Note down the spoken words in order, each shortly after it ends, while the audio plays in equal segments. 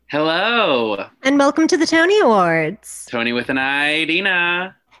Hello, And welcome to the Tony Awards. Tony with an I,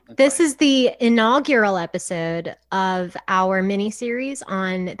 Dina. That's This fine. is the inaugural episode of our mini-series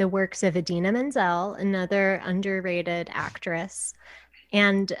on the works of Idina Menzel, another underrated actress.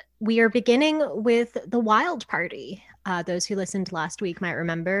 And we are beginning with The Wild Party. Those who listened last week might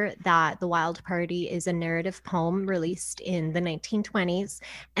remember that The Wild Party is a narrative poem released in the 1920s.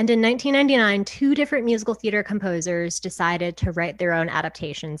 And in 1999, two different musical theater composers decided to write their own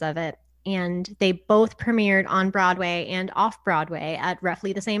adaptations of it. And they both premiered on Broadway and off Broadway at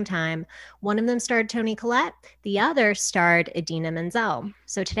roughly the same time. One of them starred Toni Collette, the other starred Idina Menzel.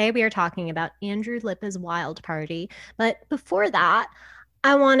 So today we are talking about Andrew Lippa's Wild Party. But before that,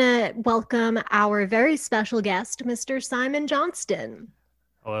 I want to welcome our very special guest, Mr. Simon Johnston.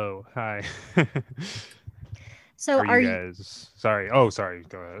 Hello. Hi. How So, are are you you? guys? Sorry. Oh, sorry.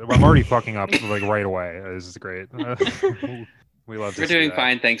 Go ahead. I'm already fucking up like right away. This is great. We love to We're see doing that.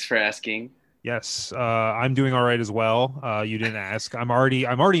 fine. Thanks for asking. Yes. I'm doing all right as well. You didn't ask. I'm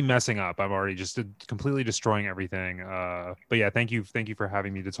already messing up. I'm already just completely destroying everything. But yeah, thank you for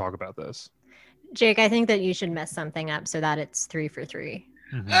having me to talk about this. Jake, I think that you should mess something up so that it's 3 for 3.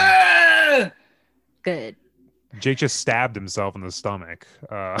 hmm Ah! Good. Jake just stabbed himself in the stomach.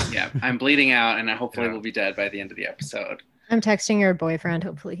 Yeah, I'm bleeding out, and I hopefully Yeah. will be dead by the end of the episode. I'm texting your boyfriend.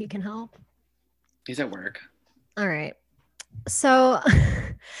 Hopefully, he can help. He's at work. All right. So,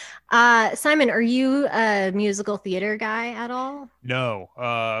 Simon, are you a musical theater guy at all? No,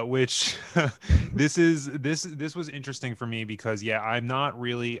 which this was interesting for me because yeah, I'm not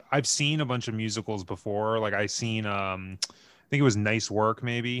really I've seen a bunch of musicals before. Like I seen I think it was Nice Work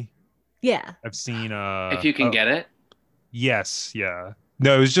maybe. Yeah. I've seen If you can oh get it. yes, yeah.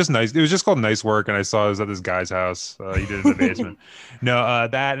 No, it was just nice. It was just called Nice Work and I saw it was at this guy's house. He did it in the basement. No,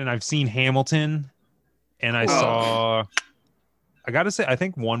 that and I've seen Hamilton and I Cool. Oh, saw I gotta say I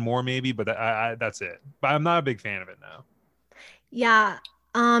think one more maybe, but that's it. But I'm not a big fan of it now. Yeah.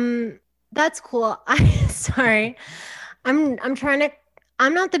 That's cool. Sorry. I'm trying to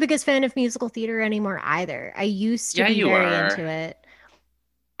I'm not the biggest fan of musical theater anymore either. I used to yeah, be you very are. into it.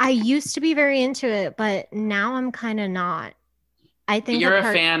 I used to be very into it, but now I'm kind of not. I But think a you're a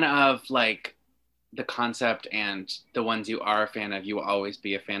part fan of like the concept, and the ones you are a fan of, you will always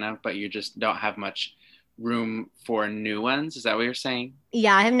be a fan of, but you just don't have much room for new ones. Is that what you're saying?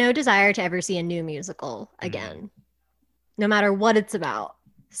 Yeah, I have no desire to ever see a new musical Mhm. again, no matter what it's about.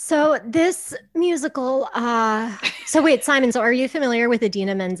 So this musical, so wait, Simon, so are you familiar with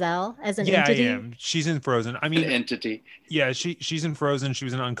Idina Menzel as an Yeah, I entity? am. She's in Frozen. I An mean, entity. yeah, she's in Frozen. She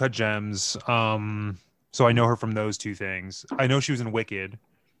was in Uncut Gems. So I know her from those two things. I know she was in Wicked,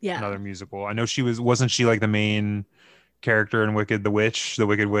 Yeah. another musical. I know she wasn't she like the main character in Wicked, the witch, the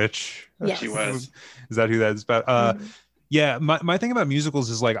Wicked Witch? She Yes. was. Is that who that's about? Mhm. Yeah, my thing about musicals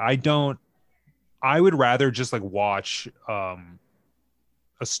is like I would rather just like watch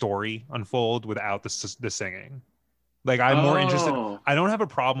a story unfold without the singing. Like I'm more interested. Oh, I don't have a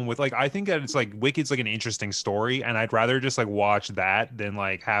problem with like I think that it's like Wicked's like an interesting story, and I'd rather just like watch that than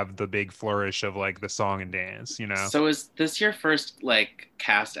like have the big flourish of like the song and dance, you know? so is this your first like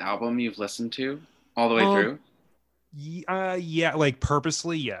cast album you've listened to all the way Um, through? Yeah, like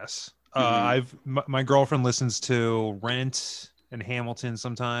purposely, yes. Hmm. My girlfriend listens to Rent and Hamilton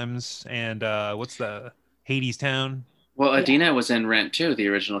sometimes, and what's the Hades Town? Well, yeah. Adina was in Rent too, the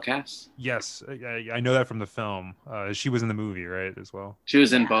original cast. Yes, I know that from the film. She was in the movie, right, as well. She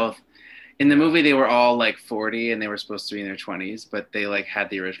was in Yeah. both. In the Yeah. movie, they were all like 40 and they were supposed to be in their 20s, but they like had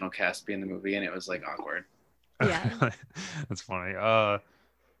the original cast be in the movie and it was like awkward. Yeah. That's funny.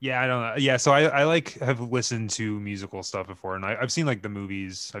 Yeah, I don't know. Yeah, so I like have listened to musical stuff before, and I've seen like the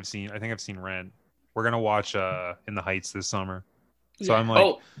movies. I think I've seen Rent. We're gonna watch In the Heights this summer. So I'm Yeah. like,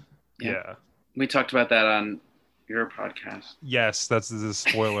 Oh, yeah. yeah, We talked about that on your podcast. yes, that's the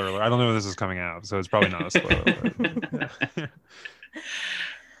spoiler alert. I don't know when this is coming out, so it's probably not a spoiler alert.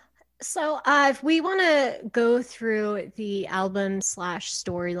 So, if we want to go through the album slash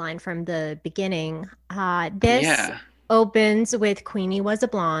storyline from the beginning, this Yeah. opens with Queenie Was a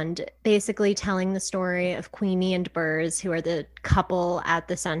Blonde, basically telling the story of Queenie and Burrs, who are the couple at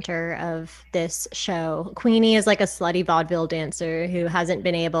the center of this show. Queenie is like a slutty vaudeville dancer who hasn't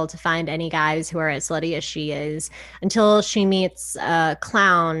been able to find any guys who are as slutty as she is until she meets a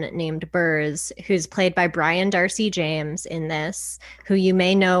clown named Burrs, who's played by Brian Darcy James in this, who you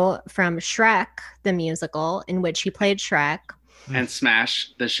may know from Shrek, the musical, in which he played Shrek. And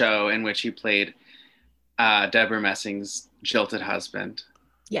Smash, the show in which he played Deborah Messing's jilted husband.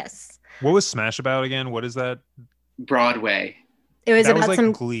 Yes. What was Smash about again? What is that? Broadway. It was That was about like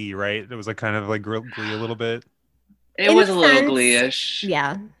some Glee, right? It was like kind of like Glee a little bit. It In was a a little sense, Glee-ish.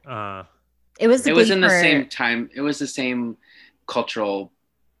 Yeah, Uh, it was the It was Glee in the for same time. It was the same cultural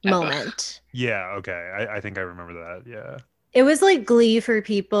epoch. moment. yeah, okay. I think I remember that. Yeah. It was like Glee for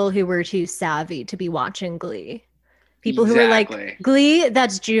people who were too savvy to be watching Glee. People who were like, Exactly. Glee,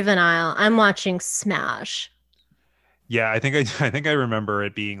 that's juvenile. I'm watching Smash. Yeah, I think I remember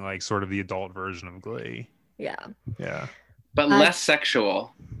it being like sort of the adult version of Glee. Yeah, Yeah. But less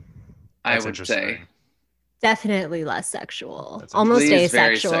sexual, I That's would say. interesting. definitely less sexual. That's Almost Glee is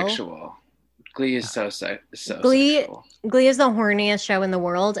very asexual. sexual. Glee is so Glee sexual. Glee is the horniest show in the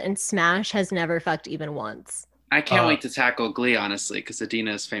world, and Smash has never fucked even once. I can't wait to tackle Glee, honestly, because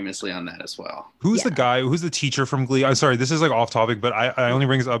Adina is famously on that as well. Who's the guy? Who's the teacher from Glee? I'm sorry, this is like off topic, but I only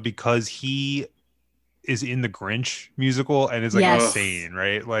bring this up because he is in the Grinch musical and is like insane,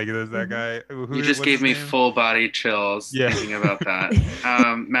 right? Like there's that guy. You just gave me full body chills thinking about that.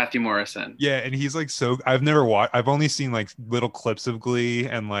 Matthew Morrison. Yeah, and he's like I've never watched. I've only seen like little clips of Glee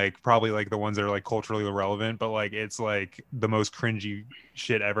and like probably like the ones that are like culturally relevant, but like it's like the most cringy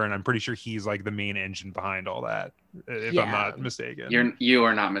shit ever, and I'm pretty sure he's like the main engine behind all that. If I'm not mistaken. You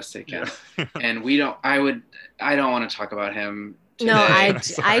are not mistaken. Yeah. And we don't. I don't want to talk about him today. No,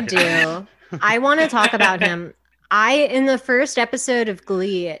 I do. I want to talk about him. In the first episode of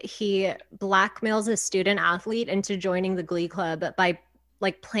Glee, he blackmails a student athlete into joining the Glee club by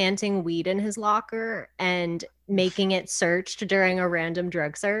like planting weed in his locker and making it searched during a random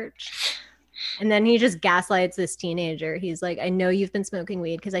drug search. And then he just gaslights this teenager. He's like, I know you've been smoking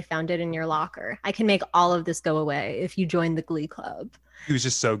weed because I found it in your locker. I can make all of this go away if you join the Glee club. He was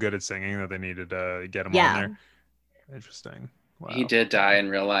just so good at singing that they needed to get him on there. Interesting. Wow. He did die in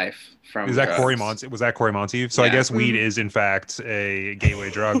real life from. Was that Corey Monteith? So I guess weed is in fact a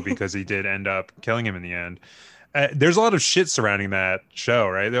gateway drug because he did end up killing him in the end. There's a lot of shit surrounding that show,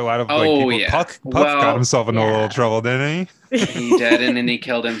 right? There are a lot of people. Yeah. Puck got himself in a little trouble, didn't he? He did, and then he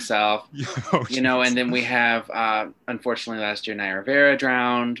killed himself. And then we have, unfortunately, last year, Naya Rivera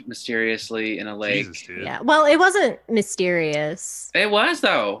drowned mysteriously in a lake. Jesus, dude. Yeah, well, it wasn't mysterious. It was,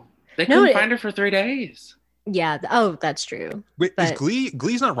 though. They couldn't find her for 3 days. Yeah. Oh, that's true. Wait, is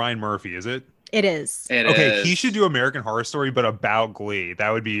Glee's not Ryan Murphy, is it? It is. He should do American Horror Story, but about Glee.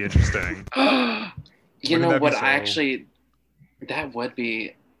 That would be interesting. You know what?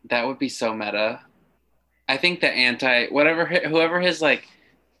 That would be so meta. I think the whoever his like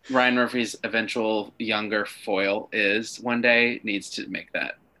Ryan Murphy's eventual younger foil is one day needs to make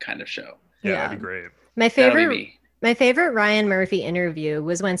that kind of show. Yeah. That'd be great. My favorite Ryan Murphy interview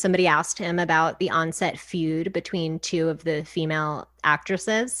was when somebody asked him about the on-set feud between two of the female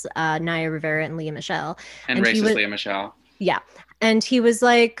actresses, Naya Rivera and Lea Michele. And racist Lea Michele. Yeah. And he was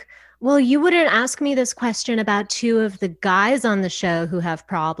like, well, you wouldn't ask me this question about two of the guys on the show who have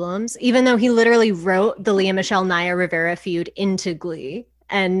problems, even though he literally wrote the Lea Michele Naya Rivera feud into Glee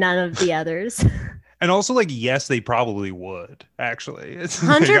and none of the others. And also, like, yes, they probably would, actually.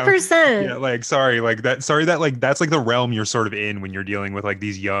 100%. Yeah, like, sorry that, like, that's, like, the realm you're sort of in when you're dealing with, like,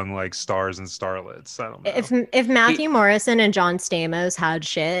 these young, like, stars and starlets. I don't know. If Matthew Morrison and John Stamos had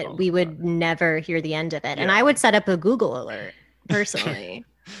shit, we would never hear the end of it. Yeah. And I would set up a Google alert, personally.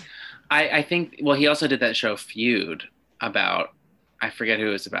 I think, well, he also did that show Feud about, I forget who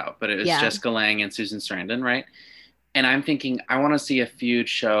it was about, but it was Jessica Lange and Susan Sarandon, right? And I'm thinking, I want to see a Feud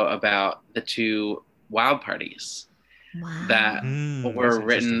show about the two Wild Parties that were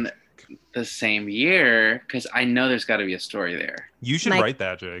written the same year, because I know there's got to be a story there. You should write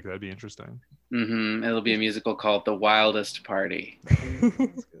that, Jake. That'd be interesting. It'll be a musical called The Wildest Party.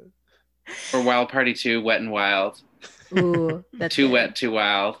 Or Wild Party 2, Wet and Wild. Ooh, that's Too wet, too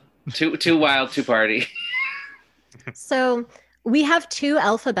wild. Too wild, too party. So we have two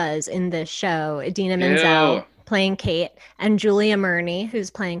Elphabas in this show. Idina Menzel playing Kate, and Julia Murney,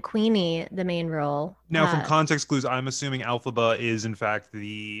 who's playing Queenie, the main role. Now, from context clues, I'm assuming Elphaba is, in fact,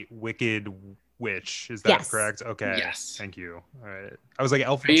 the Wicked Witch. Is that correct? Okay. Yes. Thank you. All right. I was like,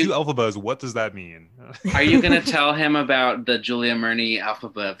 two Elphabas, what does that mean? Are you going to tell him about the Julia Murney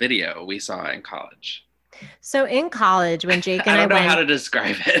Elphaba video we saw in college? So in college, when Jake and I don't know how to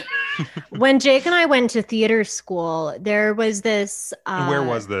describe it. When Jake and I went to theater school, there was this. Where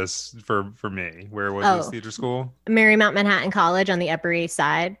was this for me? Where was this theater school? Marymount Manhattan College on the Upper East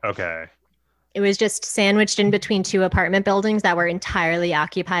Side. Okay. It was just sandwiched in between two apartment buildings that were entirely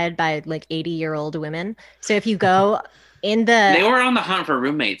occupied by like 80-year-old women. So if you go in they were on the hunt for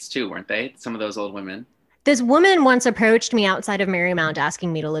roommates too, weren't they? Some of those old women. This woman once approached me outside of Marymount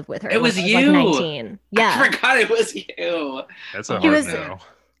asking me to live with her. It was you. I was like 19. Yeah. I forgot it was you. That's a hard no.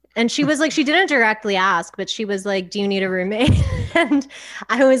 And she was like, she didn't directly ask, but she was like, do you need a roommate? And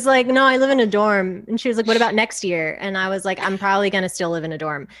I was like, no, I live in a dorm. And she was like, what about next year? And I was like, I'm probably going to still live in a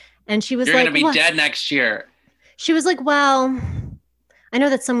dorm. And she was You're like, going to be dead next year. She was like, well, I know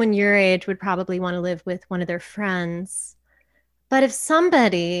that someone your age would probably want to live with one of their friends. But if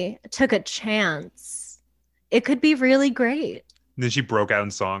somebody took a chance, it could be really great. And then she broke out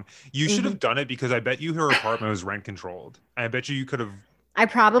in song. You should have done it because I bet you her apartment was rent controlled. I bet you could have. I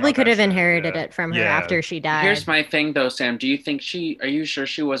probably could have inherited it from her after she died. Here's my thing though, Sam. Do you think are you sure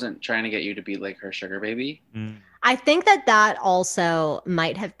she wasn't trying to get you to be like her sugar baby? I think that also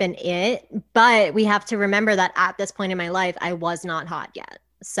might have been it, but we have to remember that at this point in my life, I was not hot yet.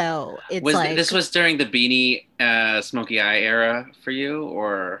 So this was during the beanie smoky eye era for you,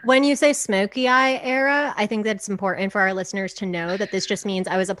 or when you say smoky eye era, I think that it's important for our listeners to know that this just means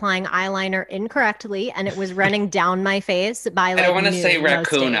I was applying eyeliner incorrectly and it was running down my face by like. I don't want to say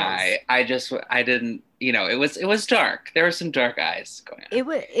raccoon eye. I didn't. It was dark. There were some dark eyes going on.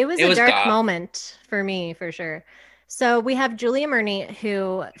 It was a dark moment for me for sure. So we have Julia Murney,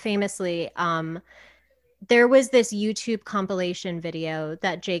 who famously there was this YouTube compilation video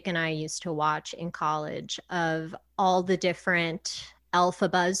that Jake and I used to watch in college of all the different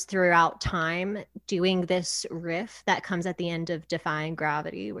Elphabas throughout time doing this riff that comes at the end of Defying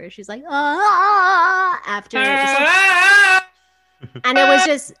Gravity, where she's like, after. And it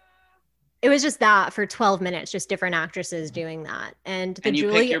was just that for 12 minutes, just different actresses doing that. And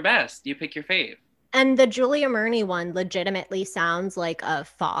you pick your best. You pick your fave. And the Julia Murney one legitimately sounds like a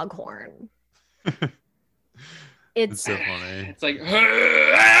foghorn. It's so funny. It's like kind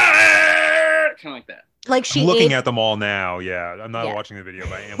of like that. Like I'm looking at them all now. Yeah, I'm not watching the video,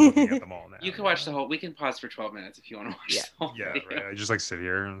 but I am looking at them all now. You can watch the whole. We can pause for 12 minutes if you want to watch the whole video. Right. I just like sit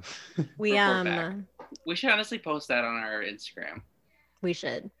here. We should honestly post that on our Instagram. We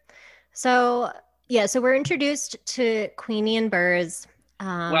should. So we're introduced to Queenie and Burrs.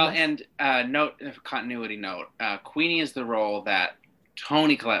 Continuity note. Queenie is the role that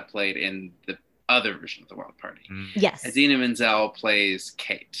Toni Collette played in the other version of the World Party. Yes. Idina Menzel plays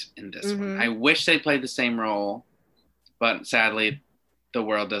Kate in this one. I wish they played the same role, but sadly, the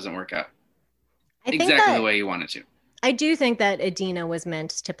world doesn't work out exactly the way you want it to. I do think that Idina was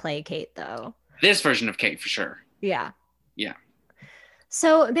meant to play Kate, though. This version of Kate, for sure. Yeah. Yeah.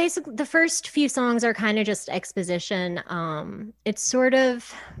 So basically, the first few songs are kind of just exposition. It's sort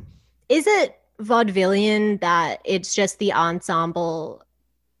of, is it vaudevillian that it's just the ensemble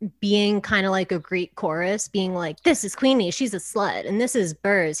being kind of like a Greek chorus, being like, this is Queenie, she's a slut, and this is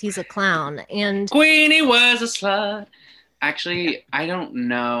Burrs, he's a clown, and Queenie was a slut. Actually, I don't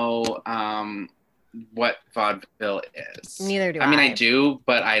know what vaudeville is. Neither do I. I mean, I do,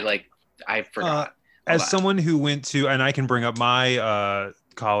 but I forgot. As someone who went to, and I can bring up my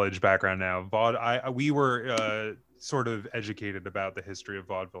college background now, we were sort of educated about the history of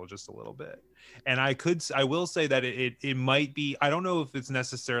vaudeville just a little bit. And I will say that it might be, I don't know if it's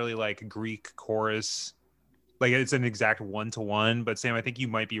necessarily like Greek chorus, like it's an exact 1-to-1, but Sam, I think you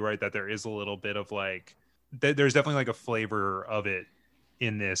might be right that there is a little bit of like, there's definitely like a flavor of it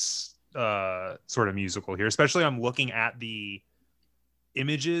in this sort of musical here, especially I'm looking at the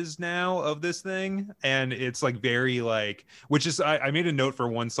images now of this thing, and it's like very like, which is I made a note for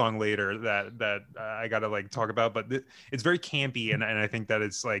one song later that I gotta like talk about, but it's very campy, and I think that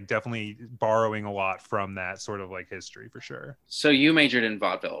it's like definitely borrowing a lot from that sort of like history for sure. So you majored in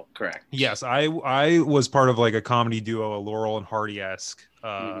vaudeville, correct? Yes, I was part of like a comedy duo, a Laurel and Hardy-esque.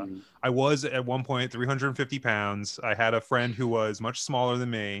 I was at one point 350 pounds. I had a friend who was much smaller than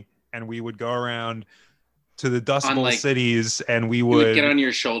me, and we would go around to the Dust Bowl cities, and we would get on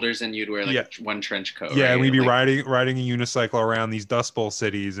your shoulders, and you'd wear like one trench coat. Yeah, right? And we'd be riding a unicycle around these Dust Bowl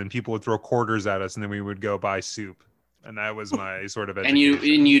cities, and people would throw quarters at us, and then we would go buy soup, and that was my sort of education.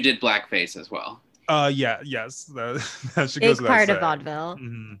 And you did blackface as well. Yes, that should big part of vaudeville.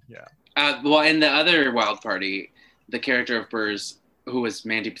 Yeah. Well, in the other Wild Party, the character of Burrs, who was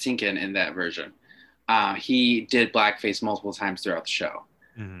Mandy Patinkin in that version, he did blackface multiple times throughout the show.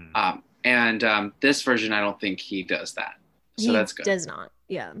 And this version, I don't think he does that. So that's good. He does not.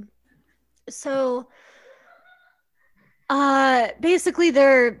 Yeah. So basically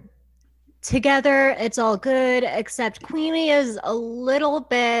they're together. It's all good, except Queenie is a little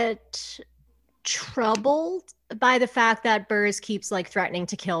bit troubled by the fact that Burrs keeps like threatening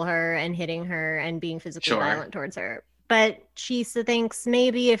to kill her and hitting her and being physically violent towards her. But she thinks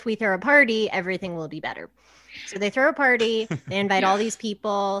maybe if we throw a party, everything will be better. So they throw a party. They invite all these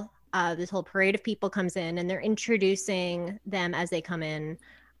people. This whole parade of people comes in, and they're introducing them as they come in.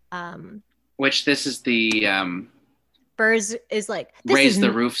 Which this is the Burrs is like, Raise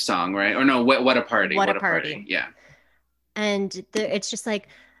the Roof song, right? Or no, what a party. What a party. Yeah. And it's just like,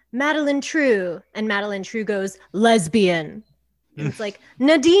 Madeline True. And Madeline True goes, lesbian. And it's like,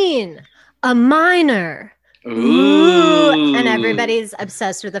 Nadine, a minor. Ooh. And everybody's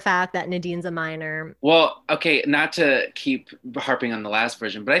obsessed with the fact that Nadine's a minor. Well, okay, not to keep harping on the last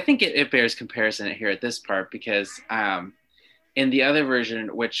version, but I think it bears comparison here at this part because in the other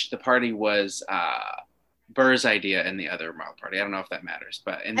version, which the party was Burr's idea in the other Marvel party. I don't know if that matters,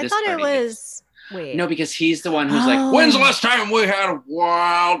 but in this party, it was... Wait. No, because he's the one who's like, when's the last time we had a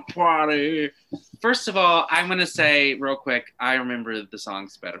wild party? First of all, I'm going to say real quick, I remember the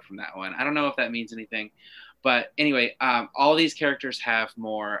songs better from that one. I don't know if that means anything. But anyway, all these characters have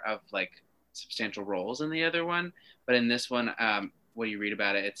more of like substantial roles in the other one. But in this one, when you read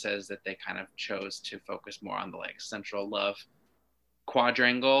about it, it says that they kind of chose to focus more on the like central love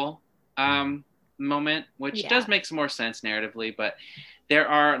quadrangle moment, which does make some more sense narratively. But there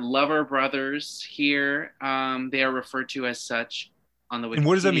are lover brothers here. They are referred to as such on the Wikipedia. And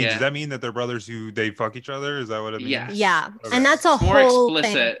what does that mean? Does that mean that they're brothers who they fuck each other? Is that what it means? Yes. Yeah. Okay. And that's a more whole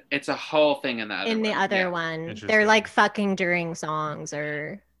explicit. Thing. It's a whole thing in the other one. In the other one. They're like fucking during songs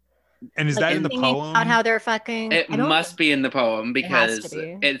or... And is like that in the poem? About how they're fucking. It must be in the poem because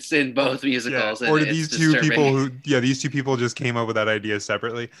it's in both musicals. Yeah. Or do these two people these two people just came up with that idea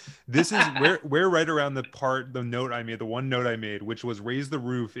separately? This is we're right around the note I made, the one note I made, which was Raise the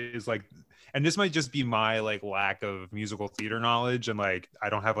Roof is like, and this might just be my like lack of musical theater knowledge and like I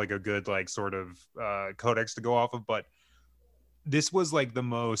don't have like a good like sort of codex to go off of, but this was like the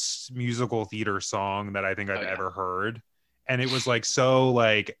most musical theater song that I think I've ever heard. And it was like so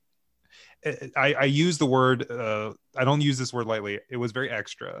like I use the word I don't use this word lightly. It was very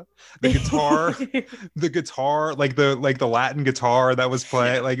extra. The guitar, like the Latin guitar that was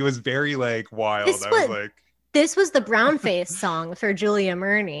playing, like it was very like wild. This was the brown face song for Julia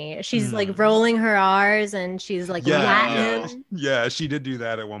Murney. She's like rolling her R's and she's like Latin. Yeah, she did do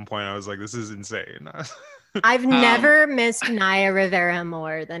that at one point. I was like, this is insane. I've never missed Naya Rivera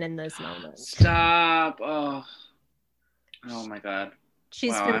more than in this moment. Stop. Oh my God.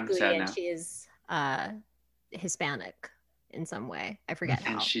 She's Fuku and she is Hispanic in some way. I forget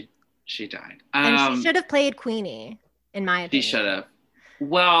how. And she died. And she should have played Queenie, in my opinion. She should have.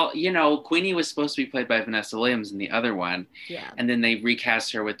 Well, Queenie was supposed to be played by Vanessa Williams in the other one. Yeah. And then they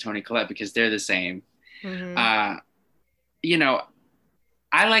recast her with Toni Collette because they're the same. Mm-hmm.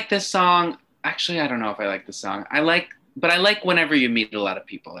 I like this song. Actually, I don't know if I like the song. But I like whenever you meet a lot of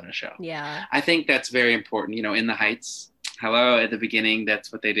people in a show. Yeah. I think that's very important. In the Heights, hello, at the beginning,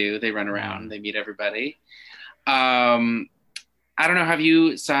 that's what they do. They run around, they meet everybody. I don't know. Have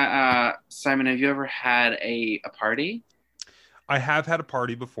you, Simon, have you ever had a party? I have had a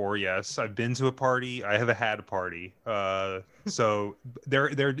party before, yes. I've been to a party. I have had a party. So there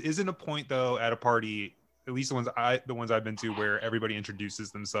isn't a point, though, at a party, at least the ones I've been to, where everybody introduces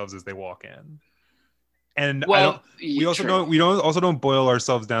themselves as they walk in. And we also don't boil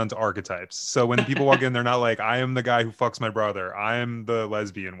ourselves down to archetypes. So when people walk in, they're not like, I am the guy who fucks my brother. I am the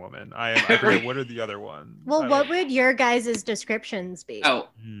lesbian woman. I forget, what are the other ones? Well, what would your guys' descriptions be? Oh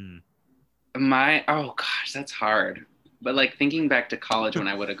gosh, that's hard. But like thinking back to college when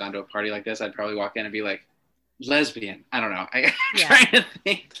I would have gone to a party like this, I'd probably walk in and be like, lesbian. I don't know. I'm trying to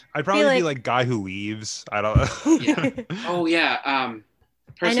think. I'd probably be like guy who leaves. I don't know. Yeah. Oh yeah.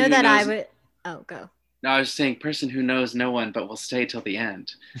 I know that I would. Oh, go. No, I was saying person who knows no one but will stay till the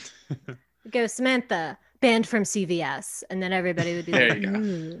end. Go Samantha, banned from CVS, and then everybody would be there like, you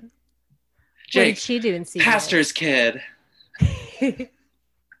go. Jake, what did she do in CVS? Pastor's kid.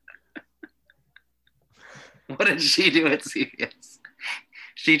 What did she do at CVS?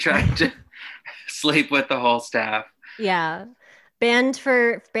 She tried to sleep with the whole staff. Yeah. Banned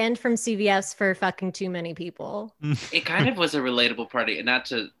from CVS for fucking too many people. It kind of was a relatable party, and not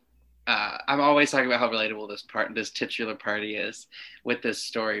to I'm always talking about how relatable this titular party is with this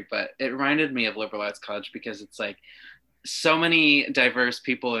story, but it reminded me of liberal arts college because it's like so many diverse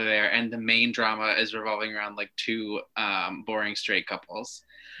people are there, and the main drama is revolving around like two boring straight couples,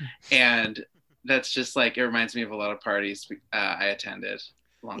 and that's just like, it reminds me of a lot of parties I attended.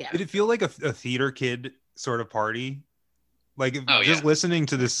 Did it feel like a theater kid sort of party? Like just listening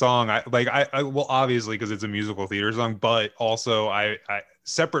to this song, I well, obviously because it's a musical theater song, but also I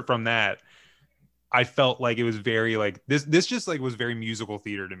separate from that, I felt like it was very like this just like was very musical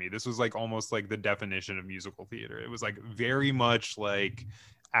theater to me. This was like almost like the definition of musical theater. It was like very much like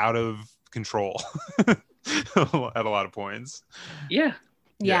out of control at a lot of points. Yeah.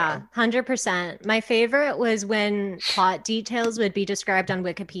 Yeah, 100%. My favorite was when plot details would be described on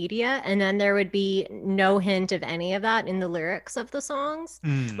Wikipedia, and then there would be no hint of any of that in the lyrics of the songs.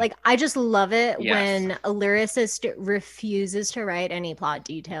 Like, I just love it when a lyricist refuses to write any plot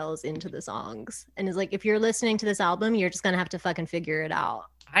details into the songs and is like, if you're listening to this album, you're just gonna have to fucking figure it out.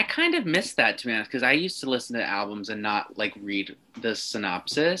 I kind of miss that, to be honest, because I used to listen to albums and not like read the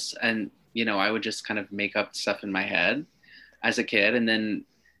synopsis, and I would just kind of make up stuff in my head as a kid, and then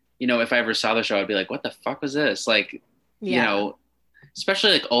if I ever saw the show, I'd be like, what the fuck was this? Like,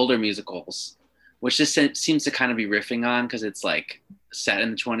 especially like older musicals, which just seems to kind of be riffing on because it's like set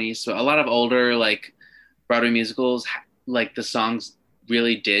in the 20s. So a lot of older like Broadway musicals, like the songs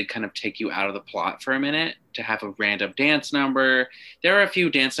really did kind of take you out of the plot for a minute to have a random dance number. There are a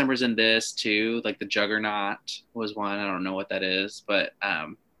few dance numbers in this too, like the Juggernaut was one. I don't know what that is, but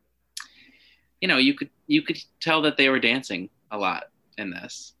you could tell that they were dancing a lot in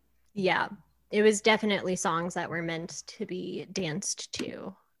this. Yeah, it was definitely songs that were meant to be danced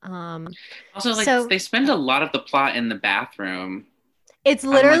to. Also, like they spend a lot of the plot in the bathroom. It's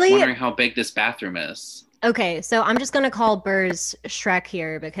literally I'm wondering how big this bathroom is. Okay, so I'm just gonna call Burrs Shrek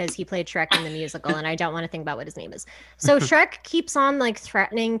here because he played Shrek in the musical, and I don't want to think about what his name is. So Shrek keeps on like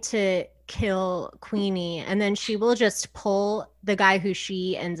threatening to kill Queenie, and then she will just pull the guy who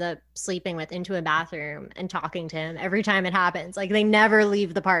she ends up sleeping with into a bathroom and talking to him every time it happens. Like they never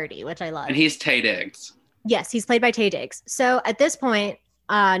leave the party, which I love. And he's Taye Diggs. Yes, he's played by Taye Diggs. So at this point,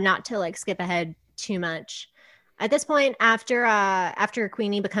 not to like skip ahead too much, at this point after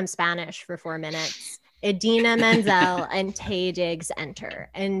Queenie becomes Spanish for 4 minutes, Idina Menzel and Taye Diggs enter,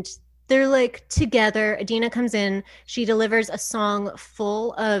 and they're like together. Idina comes in, she delivers a song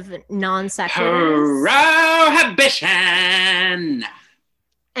full of non sequiturs. Prohibition.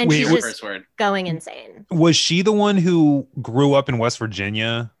 And she's just going insane. Was she the one who grew up in West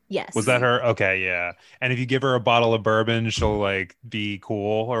Virginia? Yes. Was that her? Okay, yeah. And if you give her a bottle of bourbon, she'll like be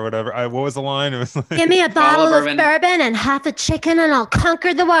cool or whatever. What was the line? It was like, give me a bottle of bourbon and half a chicken and I'll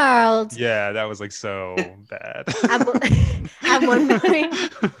conquer the world. Yeah, that was like so bad.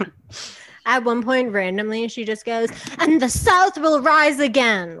 At one point, randomly, she just goes, and the South will rise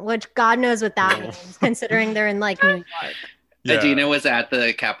again, which God knows what that means, considering they're in like New York. Yeah. Idina was at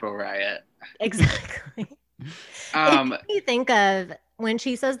the Capitol riot. Exactly. It made me think of when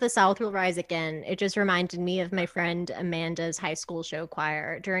she says the South will rise again, it just reminded me of my friend Amanda's high school show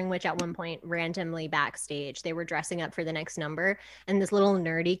choir, during which at one point randomly backstage, they were dressing up for the next number. And this little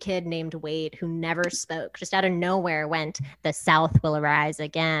nerdy kid named Wade, who never spoke, just out of nowhere went, the South will rise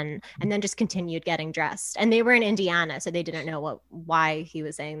again, and then just continued getting dressed. And they were in Indiana, so they didn't know why he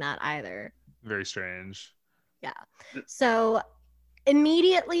was saying that either. Very strange. Yeah. So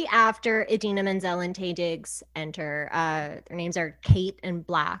immediately after Idina Menzel and Taye Diggs enter, their names are Kate and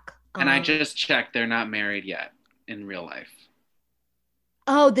Black. And I just checked, they're not married yet in real life.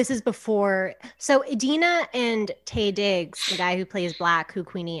 Oh, this is before. So Idina and Taye Diggs, the guy who plays Black, who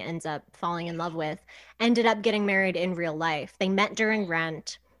Queenie ends up falling in love with, ended up getting married in real life. They met during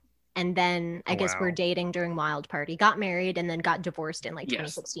Rent, and then I guess were dating during Wild Party, got married, and then got divorced in like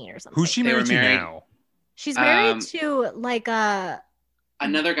 2016 or something. Who's she married to now? She's married to like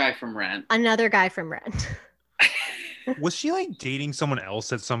another guy from Rent. Another guy from Rent. Was she like dating someone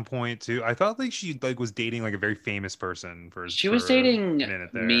else at some point too? I thought like she like was dating like a very famous person She was dating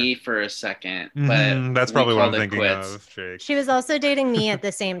me for a second, but that's probably what I'm thinking of, Jake. She was also dating me at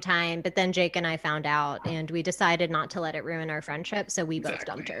the same time, but then Jake and I found out, and we decided not to let it ruin our friendship, so we both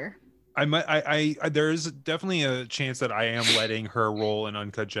dumped her. There's definitely a chance that I am letting her role in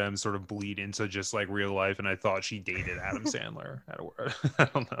Uncut Gems sort of bleed into just like real life, and I thought she dated Adam Sandler. I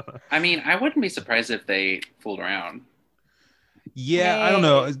don't know. I mean, I wouldn't be surprised if they fooled around. Yeah, I don't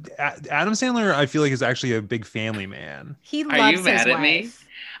know. Adam Sandler, I feel like, is actually a big family man. He loves Are you mad his at me?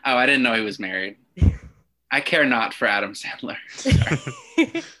 Oh, I didn't know he was married. I care not for Adam Sandler.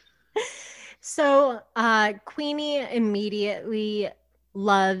 So Queenie immediately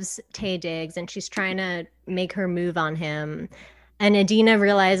loves Taye Diggs, and she's trying to make her move on him. And Idina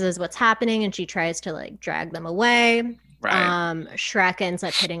realizes what's happening, and she tries to like drag them away. Right. Shrek ends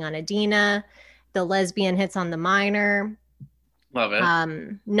up hitting on Idina. The lesbian hits on the minor. Love it.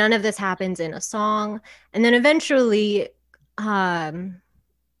 None of this happens in a song. And then eventually,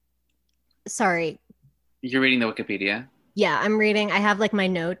 sorry. You're reading the Wikipedia? Yeah, I'm reading. I have like my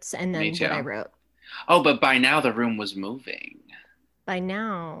notes and then what I wrote. Oh, but by now the room was moving. By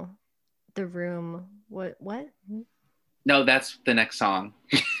now, the room, what? No, that's the next song.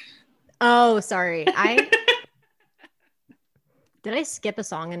 Oh, sorry. Did I skip a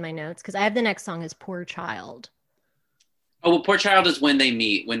song in my notes? Because I have the next song is Poor Child. Oh, well, Poor Child is when they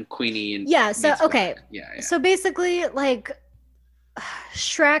meet, when Queenie and yeah. So okay, yeah. So basically, like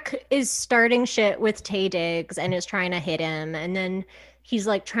Shrek is starting shit with Tay Diggs and is trying to hit him, and then he's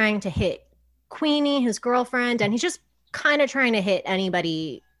like trying to hit Queenie, his girlfriend, and he's just kind of trying to hit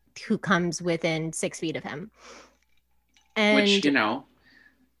anybody who comes within 6 feet of him. And which,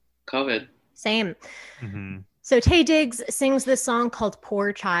 COVID. Same. Mm-hmm. So Tay Diggs sings this song called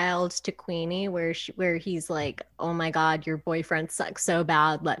 "Poor Child" to Queenie, where he's like, "Oh my God, your boyfriend sucks so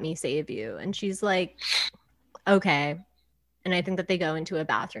bad. Let me save you." And she's like, "Okay." And I think that they go into a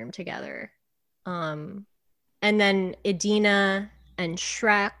bathroom together. And then Idina and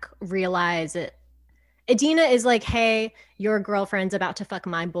Shrek realize it. Idina is like, "Hey, your girlfriend's about to fuck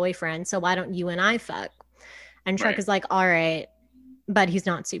my boyfriend, so why don't you and I fuck?" And Shrek is like, "All right," but he's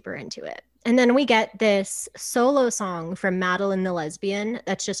not super into it. And then we get this solo song from Madeline the Lesbian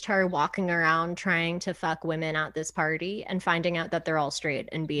that's just her walking around trying to fuck women at this party and finding out that they're all straight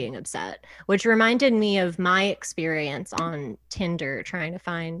and being upset, which reminded me of my experience on Tinder trying to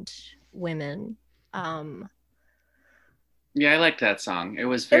find women. Yeah, I liked that song. It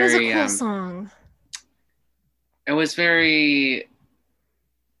was very a cool song. It was very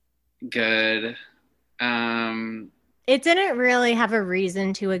good. It didn't really have a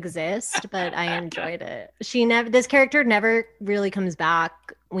reason to exist, but I enjoyed it. This character never really comes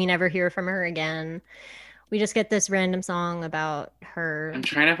back. We never hear from her again. We just get this random song about her. I'm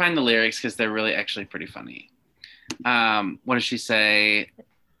trying to find the lyrics because they're really actually pretty funny. What does she say?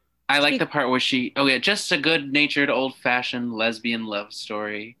 I like the part where just a good-natured, old-fashioned lesbian love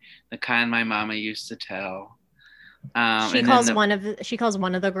story, the kind my mama used to tell. She calls one of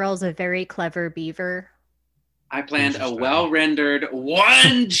the girls a very clever beaver. I planned a well-rendered,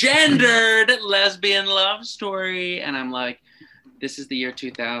 one-gendered lesbian love story. And I'm like, this is the year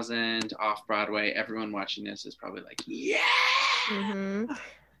 2000, off-Broadway. Everyone watching this is probably like, yeah! Mm-hmm.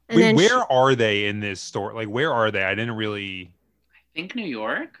 Wait, where are they in this story? Like, where are they? I didn't really... I think New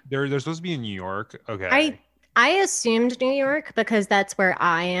York. They're supposed to be in New York? Okay. I assumed New York because that's where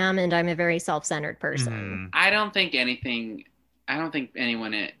I am, and I'm a very self-centered person. Mm-hmm. I don't think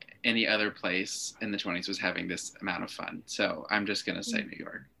anyone at any other place in the 20s was having this amount of fun. So I'm just gonna say New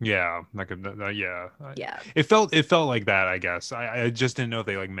York. Yeah, yeah. It felt like that. I guess I just didn't know if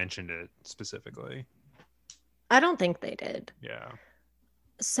they like mentioned it specifically. I don't think they did. Yeah.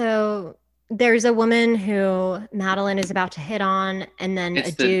 So there's a woman who Madeline is about to hit on, and then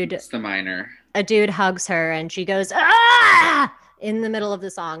it's the minor. A dude hugs her, and she goes, "Ah!" In the middle of the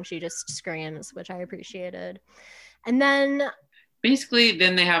song. She just screams, which I appreciated. And then basically,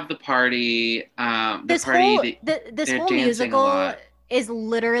 then they have the party. This whole musical is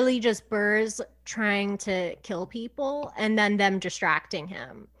literally just Burrs trying to kill people and then them distracting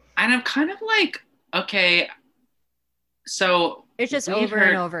him. And I'm kind of like, okay, so it's just over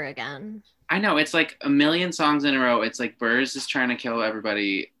and over again. I know, it's like a million songs in a row. It's like Burrs is trying to kill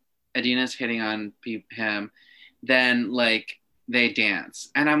everybody. Idina's hitting on him. Then like they dance,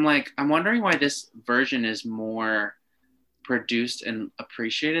 and I'm wondering why this version is more produced and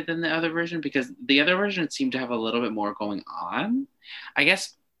appreciated than the other version, because the other version seemed to have a little bit more going on. I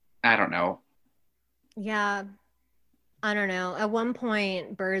guess, I don't know. Yeah, I don't know. At one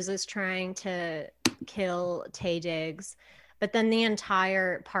point, Burrs is trying to kill Tay Diggs, but then the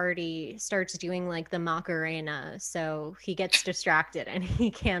entire party starts doing like the Macarena, so he gets distracted and he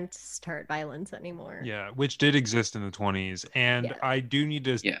can't start violence anymore. Yeah, which did exist in the 20s. And I do need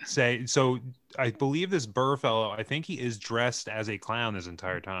to say, so I believe this Burr fellow, I think he is dressed as a clown this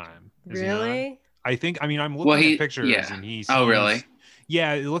entire time. Really? I'm looking at pictures and he's... Oh, really?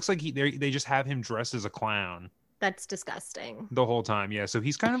 Yeah, it looks like they just have him dressed as a clown. That's disgusting. The whole time, yeah. So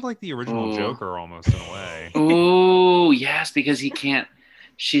he's kind of like the original Joker almost in a way. Oh, yes, because he can't...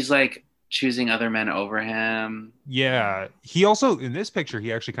 She's like choosing other men over him. Yeah. He also, in this picture,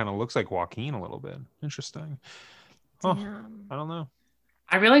 he actually kind of looks like Joaquin a little bit. Interesting. Oh, I don't know.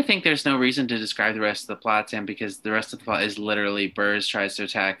 I really think there's no reason to describe the rest of the plot, Sam, because the rest of the plot is literally Burrs tries to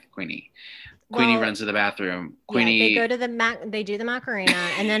attack Queenie. Queenie runs to the bathroom. Queenie... they go to they do the Macarena,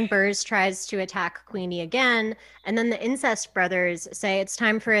 and then Burrs tries to attack Queenie again. And then the Incest Brothers say it's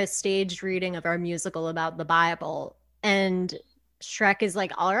time for a staged reading of our musical about the Bible. And Shrek is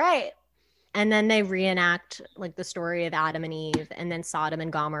like, all right. And then they reenact like the story of Adam and Eve, and then Sodom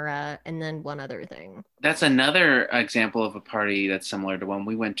and Gomorrah, and then one other thing. That's another example of a party that's similar to one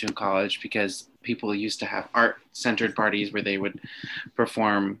we went to in college, because people used to have art-centered parties where they would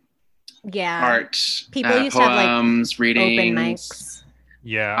perform art, people used to have like readings, open mics.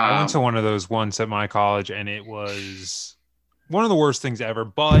 Yeah, I went to one of those once at my college, and it was one of the worst things ever.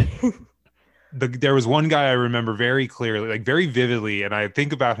 But there was one guy I remember very clearly, like very vividly, and I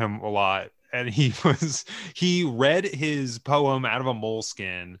think about him a lot. And he read his poem out of a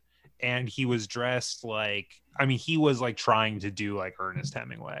moleskin, and he was dressed like, I mean, he was like trying to do like Ernest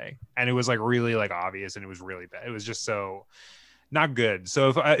Hemingway, and it was like really like obvious, and it was really bad. It was just so not good. So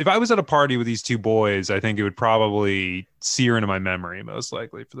if I was at a party with these two boys, I think it would probably sear into my memory most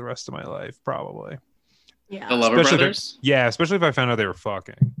likely for the rest of my life, probably. Yeah. The Lover Brothers? Especially if I found out they were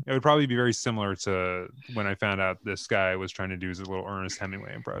fucking. It would probably be very similar to when I found out this guy was trying to do his little Ernest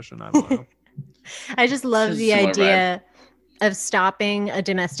Hemingway impression. I don't know. I just love the idea of stopping a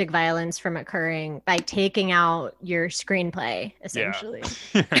domestic violence from occurring by taking out your screenplay, essentially.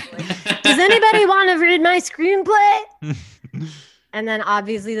 Yeah. Like, does anybody want to read my screenplay? And then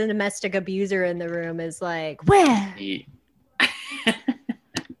obviously the domestic abuser in the room is like, where?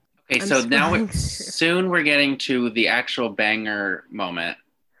 Okay, so now soon we're getting to the actual banger moment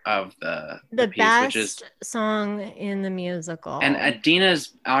of the piece, best which is song in the musical, and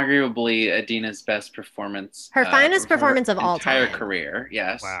arguably Adina's best performance, her finest performance of all time, entire career.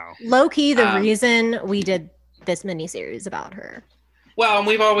 Yes, wow. Low key, the reason we did this miniseries about her. Well, and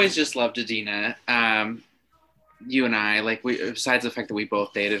we've always just loved Adina. You and I, like, besides the fact that we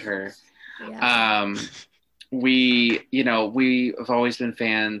both dated her. Yeah. We have always been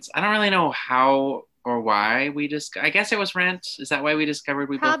fans. I don't really know how or why I guess it was Rent. Is that why we discovered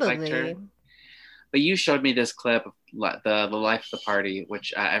we both liked her? But you showed me this clip of the Life of the Party,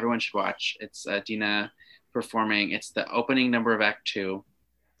 which everyone should watch. It's Dina performing. It's the opening number of Act 2.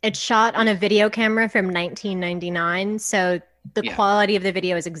 It's shot on a video camera from 1999, so the quality of the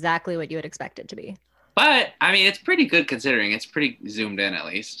video is exactly what you would expect it to be. But I mean, it's pretty good considering. It's pretty zoomed in, at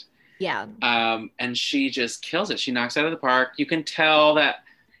least. Yeah. And she just kills it. She knocks it out of the park. You can tell that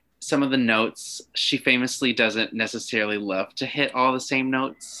some of the notes, she famously doesn't necessarily love to hit all the same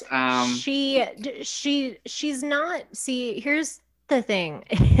notes. She's not. See, here's the thing: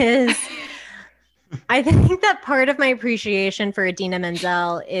 is I think that part of my appreciation for Idina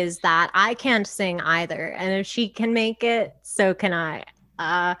Menzel is that I can't sing either, and if she can make it, so can I.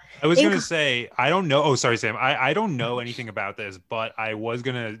 I was gonna say I don't know. Oh, sorry, Sam. I don't know anything about this, but I was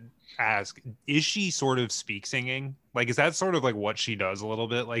gonna ask, is she sort of speak singing? Like, is that sort of like what she does a little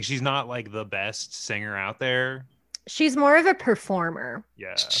bit? Like, she's not like the best singer out there. She's more of a performer.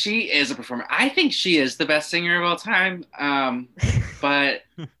 Yeah, she is a performer. I think she is the best singer of all time. But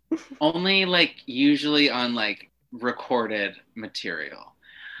only like usually on like recorded material.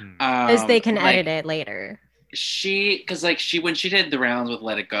 As they can edit it later. When she did the rounds with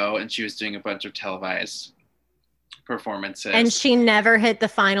Let It Go and she was doing a bunch of televised performances, and she never hit the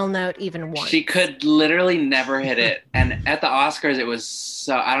final note even once. She could literally never hit it. And at the Oscars, it was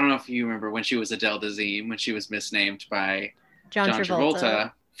so, I don't know if you remember when she was Adele Dazeem, when she was misnamed by John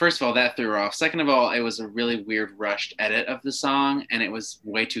Travolta. First of all, that threw her off. Second of all, it was a really weird rushed edit of the song, and it was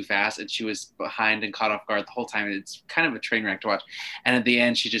way too fast, and she was behind and caught off guard the whole time. It's kind of a train wreck to watch. And at the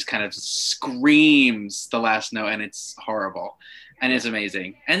end, she just kind of screams the last note, and it's horrible. And it's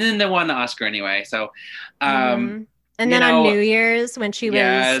amazing. And then they won the Oscar anyway. So, and then on New Year's, when she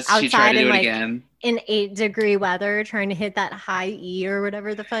was outside in like in 8-degree weather, trying to hit that high E or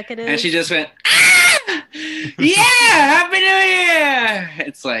whatever the fuck it is, and she just went, "Ah, yeah, Happy New Year!"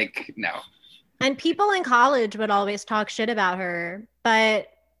 It's like, no. And people in college would always talk shit about her, but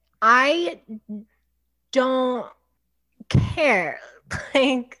I don't care.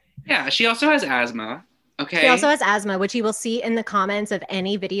 Like, yeah, she also has asthma. Okay. She also has asthma, which you will see in the comments of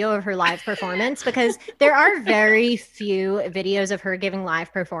any video of her live performance, because there are very few videos of her giving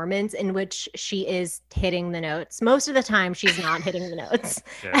live performance in which she is hitting the notes. Most of the time, she's not hitting the notes.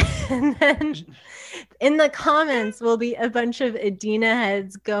 Yeah. And then in the comments will be a bunch of Idina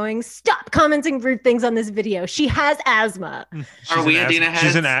heads going, "Stop commenting rude things on this video. She has asthma." Are we Idina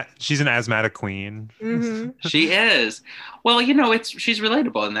heads? She's an asthmatic queen. Mm-hmm. She is. Well, she's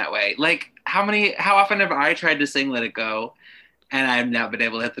relatable in that way. Like, how often have I tried to sing Let It Go and I've not been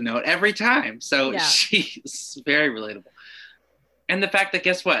able to hit the note every time? So she's very relatable. And the fact that,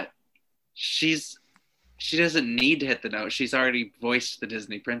 guess what? She doesn't need to hit the note. She's already voiced the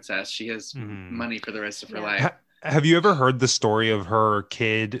Disney princess. She has money for the rest of her life. Have you ever heard the story of her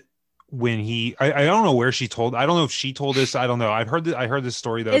kid when I don't know where she told, I don't know if she told this, I don't know. I heard this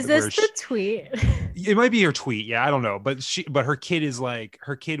story though. Is this the tweet? It might be her tweet. Yeah, I don't know. But her kid was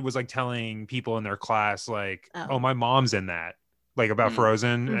like telling people in their class, like, oh my mom's in that, like about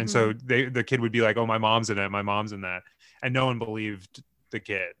Frozen. And so the kid would be like, oh, my mom's in it. My mom's in that. And no one believed the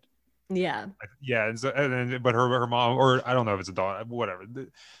kid. Yeah. Yeah. But her mom, or I don't know if it's a daughter, whatever.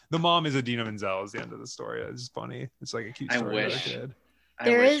 The mom is Idina Menzel is the end of the story. It's funny. It's like a cute story. I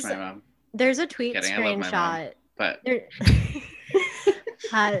wish my mom. There's a tweet Kidding, I love my mom, screenshot. but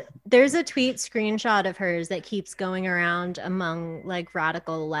There's a tweet screenshot of hers that keeps going around among like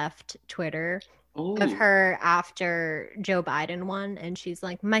radical left Twitter of her after Joe Biden won. And she's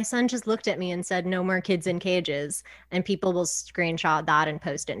like, my son just looked at me and said, no more kids in cages. And people will screenshot that and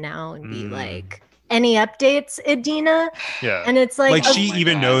post it now and be like, any updates, Adina? Yeah. And it's like she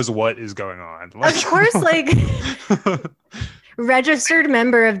even knows what is going on. Like, of course, like registered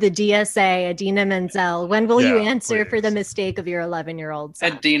member of the DSA, Adina Menzel. When will you answer for the mistake of your 11-year-old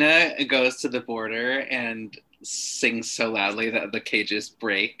son? Adina goes to the border and sings so loudly that the cages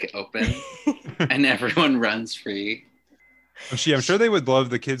break open and everyone runs free. I'm sure they would love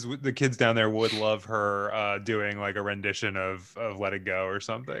the kids down there would love her doing like a rendition of Let It Go or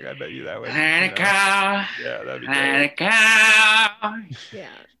something. I bet you that would. Let it go. Yeah, that'd be great. Let it go. Yeah.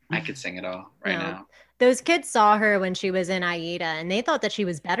 I could sing it all now. Those kids saw her when she was in Aida and they thought that she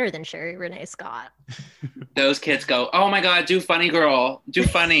was better than Sherry Renee Scott. Those kids go, oh my God, do funny, girl. Do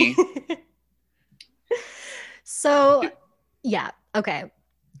funny. So, yeah. Okay.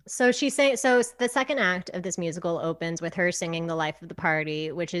 So so the second act of this musical opens with her singing The Life of the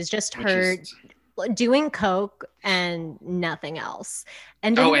Party, which is just her doing coke and nothing else.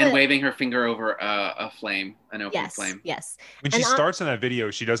 And and waving her finger over a flame, an open flame. Yes. When she starts in that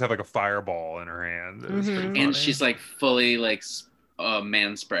video, she does have like a fireball in her hand. And she's like fully like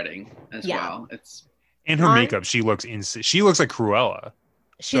man spreading as well. It's and her makeup. She looks she looks like Cruella.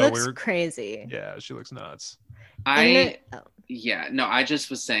 She looks crazy. Yeah, she looks nuts. I just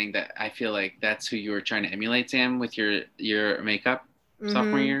was saying that I feel like that's who you were trying to emulate, Sam, with your makeup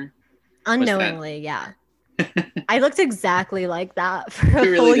sophomore year. Unknowingly, yeah. I looked exactly like that for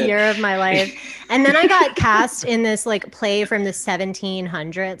a full year of my life. And then I got cast in this like play from the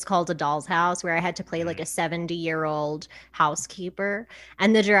 1700s called A Doll's House, where I had to play like a 70-year-old housekeeper.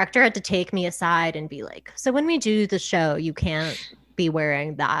 And the director had to take me aside and be like, so when we do the show, you can't be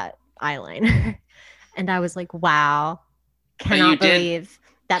wearing that eyeliner. And I was like, wow, cannot believe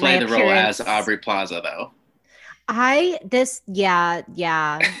that play my the role as Aubrey Plaza, though.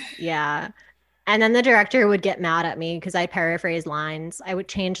 Yeah. And then the director would get mad at me because I paraphrase lines. I would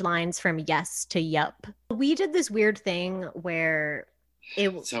change lines from yes to yup. We did this weird thing where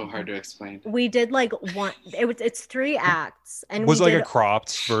it's so hard to explain. We did like it's 3 acts, and was like a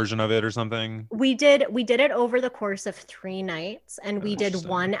cropped version of it or something. We did it over the course of 3 nights, and we did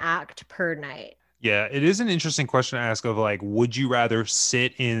 1 act per night. Yeah, it is an interesting question to ask of like, would you rather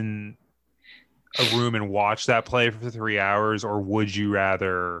sit in a room and watch that play for 3 hours, or would you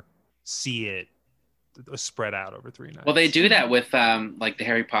rather see it spread out over 3 nights? Well, they do that with like the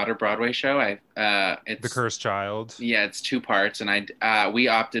Harry Potter Broadway show. It's The Cursed Child. Yeah, it's 2 parts, and we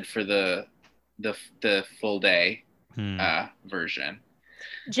opted for the full day version.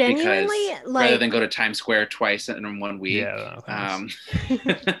 Genuinely, like rather than go to Times Square twice in 1 week. Yeah.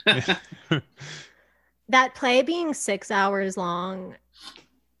 That play being 6 hours long.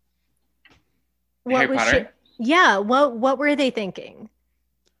 Harry Potter? What were they thinking?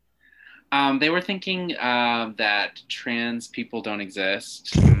 They were thinking that trans people don't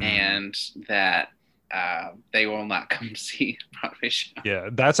exist and that they will not come see a Broadway show. Yeah,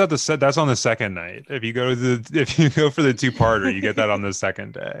 that's on the second night. If you go for the 2-parter, you get that on the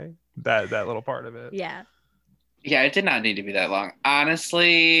second day. That little part of it. Yeah. Yeah, it did not need to be that long.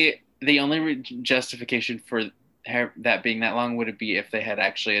 Honestly, the only justification for that being that long would be if they had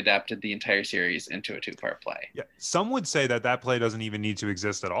actually adapted the entire series into a 2-part play. Yeah, some would say that play doesn't even need to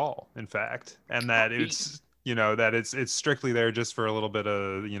exist at all, in fact, and that it's that it's strictly there just for a little bit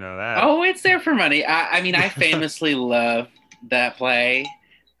of that. Oh, it's there for money. I mean, I famously love that play,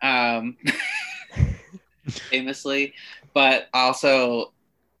 famously, but also,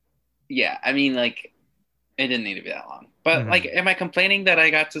 yeah, I mean, like, it didn't need to be that long. But like, am I complaining that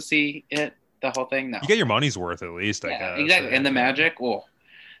I got to see it? The whole thing? No. You get your money's worth at least, I guess. Exactly. And the magic,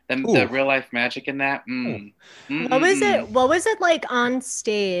 the real life magic in that. What was it like on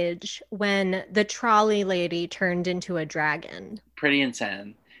stage when the trolley lady turned into a dragon? Pretty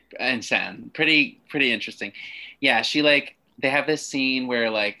insane. Pretty interesting. Yeah, they have this scene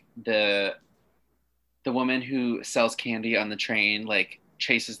where like the woman who sells candy on the train like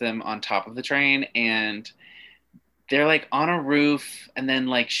chases them on top of the train, and they're like on a roof, and then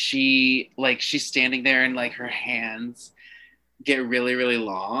like she's standing there, and like her hands get really, really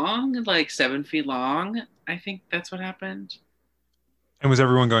long, like 7 feet long. I think that's what happened. And was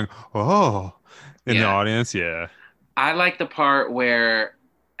everyone going, oh, in the audience? Yeah. I like the part where,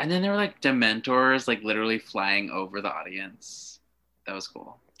 and then there were like Dementors like literally flying over the audience. That was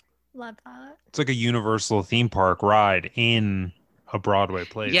cool. Love that. It's like a Universal theme park ride in a Broadway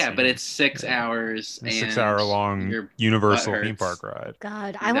play. Yeah, but it's 6 hours. A 6-hour long Universal theme park ride.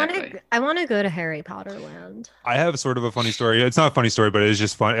 God, Exactly. I want to go to Harry Potter Land. I have sort of a funny story. It's not a funny story, but it's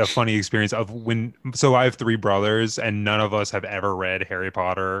just a funny experience of when. So I have 3 brothers, and none of us have ever read Harry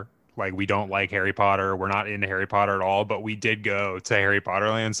Potter. Like, we don't like Harry Potter. We're not into Harry Potter at all, but we did go to Harry Potter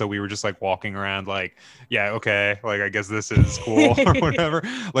Land. So we were just like walking around like, yeah, okay. Like, I guess this is cool or whatever.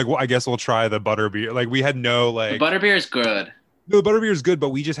 Like, well, I guess we'll try the butterbeer. Like, we had no like. The butterbeer is good. No, the butterbeer is good, but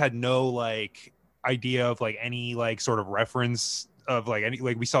we just had no like idea of like any like sort of reference of like any,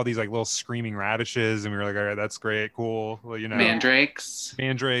 like we saw these like little screaming radishes and we were like, all right, that's great. Cool. Well, you know, Mandrakes,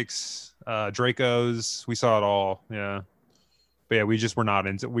 Dracos. We saw it all. Yeah. But yeah, we just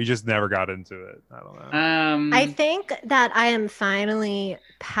never got into it. I don't know. I think that I am finally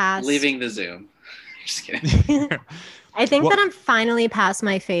past leaving the Zoom. Just kidding. I think that I'm finally past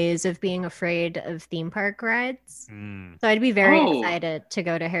my phase of being afraid of theme park rides. So I'd be very excited to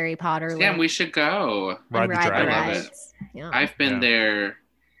go to Harry Potter. Yeah, we should go. Ride the dragon. I love it. Yeah. I've been there.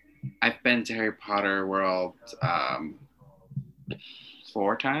 I've been to Harry Potter World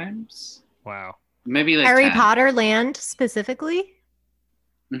 4 times. Wow. Maybe like Harry 10. Potter Land specifically?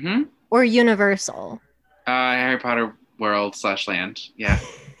 Mm-hmm. Or Universal? Harry Potter World / Land. Yeah.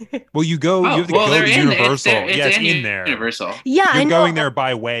 Well, you have to go to Universal. It's in there. Universal. Yeah, You're I know. Going there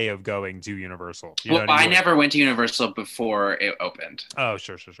by way of going to Universal. I never went to Universal before it opened. Oh,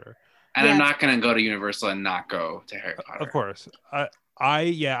 sure. And I'm not going to go to Universal and not go to Harry Potter. Of course.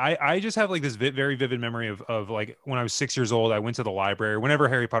 I just have like this very vivid memory of like when I was 6 years old, I went to the library whenever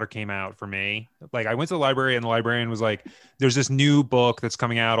Harry Potter came out for me. Like I went to the library and the librarian was like, there's this new book that's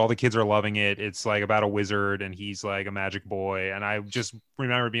coming out. All the kids are loving it. It's like about a wizard and he's like a magic boy. And I just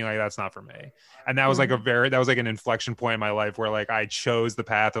remember being like, that's not for me. And that was like that was like an inflection point in my life where like I chose the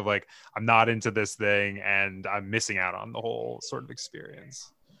path of like, I'm not into this thing and I'm missing out on the whole sort of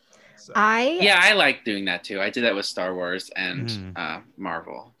experience. So. I like doing that too. I did that with Star Wars and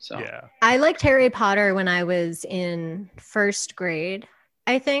Marvel. So yeah, I liked Harry Potter when I was in 1st grade,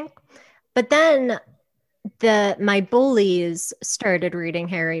 I think. But then my bullies started reading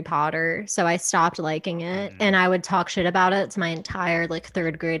Harry Potter, so I stopped liking it, and I would talk shit about it to my entire like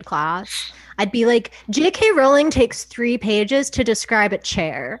 3rd grade class. I'd be like, J.K. Rowling takes 3 pages to describe a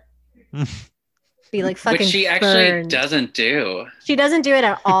chair. Be like fucking. Which she actually doesn't do. She doesn't do it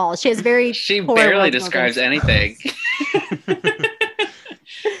at all. She has very. She barely describes anything.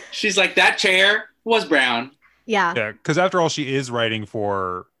 She's like, that chair was brown. Yeah. Yeah, because after all, she is writing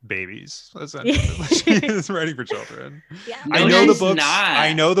for babies. Essentially. She is writing for children. Yeah. I know the books.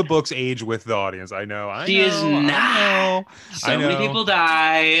 I know the books age with the audience. I know. She is not. So many people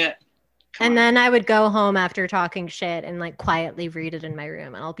die. And then I would go home after talking shit and like quietly read it in my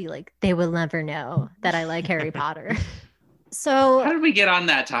room. And I'll be like, they will never know that I like Harry Potter. So how did we get on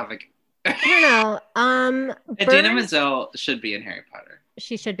that topic? I don't know. Idina Menzel should be in Harry Potter.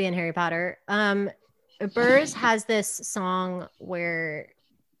 She should be in Harry Potter. Burrs has this song where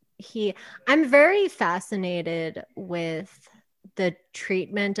I'm very fascinated with the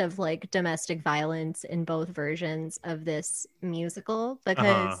treatment of like domestic violence in both versions of this musical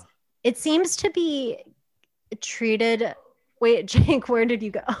because it seems to be treated. Wait, Jake, where did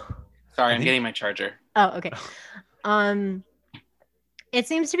you go? Sorry, I'm getting my charger. Oh, okay. It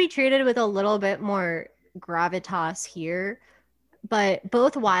seems to be treated with a little bit more gravitas here, but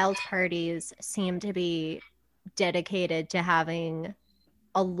both Wild Parties seem to be dedicated to having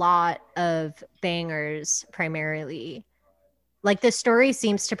a lot of bangers primarily. Like the story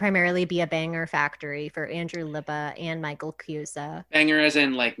seems to primarily be a banger factory for Andrew Libba and Michael Cusa. Banger as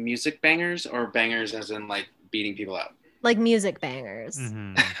in like music bangers or bangers as in like beating people up? Like music bangers.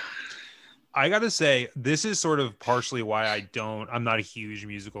 Mm-hmm. I gotta say, this is sort of partially why I'm not a huge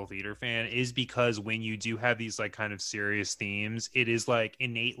musical theater fan, is because when you do have these like kind of serious themes, it is like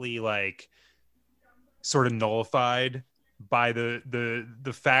innately like sort of nullified by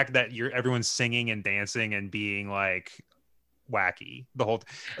the fact that everyone's singing and dancing and being like wacky the whole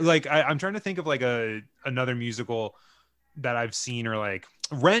like I'm trying to think of like another musical that I've seen, or like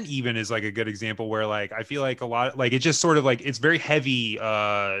Rent even is like a good example where like I feel like a lot like it just sort of like it's very heavy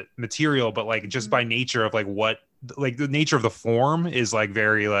material, but like just by nature of like what like the nature of the form is like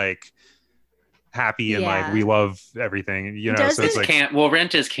very like happy and like we love everything, you know. So it's like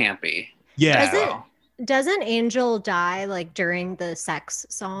Rent is campy. Yeah. Doesn't Angel die like during the sex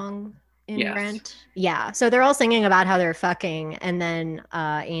song in Rent? Yeah. So they're all singing about how they're fucking, and then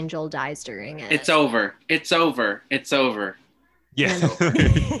Angel dies during it. It's over. It's over. It's over. Yeah.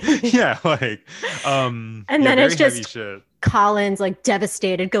 And yeah, like and then it's just Colin's like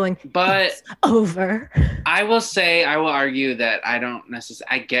devastated going, but it's over. I will argue that I don't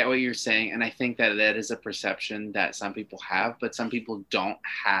necessarily, I get what you're saying, and I think that is a perception that some people have, but some people don't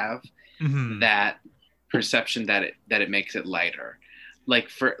have that perception that it makes it lighter. Like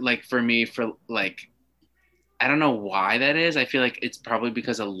for me, I don't know why that is. I feel like it's probably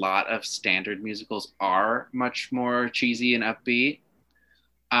because a lot of standard musicals are much more cheesy and upbeat.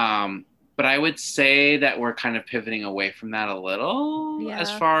 But I would say that we're kind of pivoting away from that a little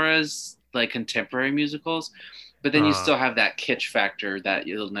as far as like contemporary musicals. But then you still have that kitsch factor that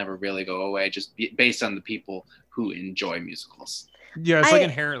it'll never really go away, just based on the people who enjoy musicals. Yeah, it's like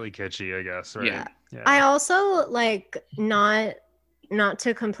inherently kitschy, I guess, right? Yeah. I also like not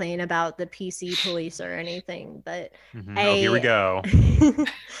to complain about the PC police or anything, but here we go.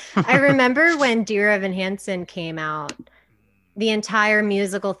 I remember when Dear Evan Hansen came out, the entire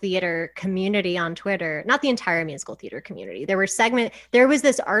musical theater community on Twitter, not the entire musical theater community, there was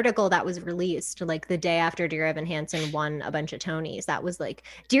this article that was released like the day after Dear Evan Hansen won a bunch of Tonys that was like,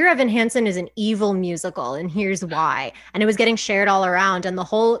 Dear Evan Hansen is an evil musical and here's why. And it was getting shared all around. And the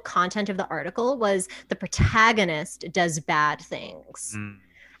whole content of the article was the protagonist does bad things.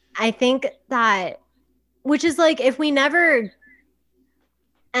 I think that, which is like, if we never,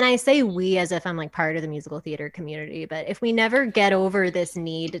 and I say we as if I'm like part of the musical theater community, but if we never get over this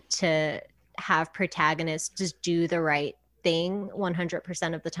need to have protagonists just do the right thing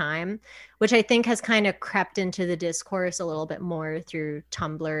 100% of the time, which I think has kind of crept into the discourse a little bit more through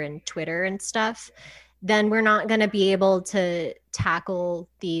Tumblr and Twitter and stuff, then we're not going to be able to tackle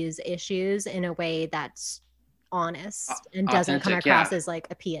these issues in a way that's honest and doesn't come across as like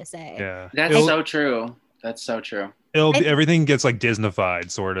a PSA. Yeah, that's so true. That's so true. Everything gets like Disneyfied,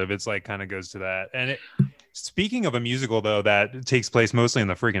 sort of. It's like kind of goes to that. And speaking of a musical, though, that takes place mostly in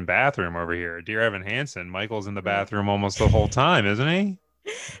the freaking bathroom over here. Dear Evan Hansen, Michael's in the bathroom almost the whole time, isn't he?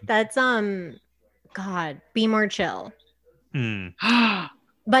 That's God, Be More Chill.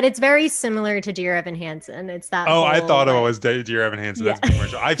 But it's very similar to Dear Evan Hansen. It's that. Oh, I thought it was Dear Evan Hansen. Yeah. That's Be More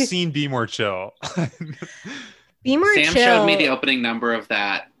Chill. I've seen Be More Chill. Be More Sam Chill. Sam showed me the opening number of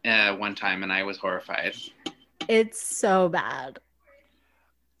that one time, and I was horrified. It's so bad.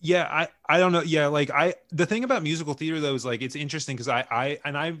 Yeah, I don't know. Yeah, like the thing about musical theater though is like it's interesting because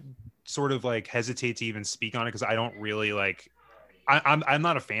I sort of like hesitate to even speak on it because I don't really like I'm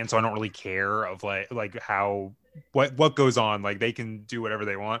not a fan, so I don't really care of like how what goes on. Like they can do whatever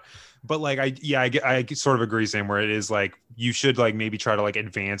they want, but like I sort of agree, Sam, where it is like you should like maybe try to like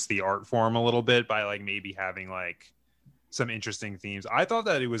advance the art form a little bit by like maybe having like some interesting themes. I thought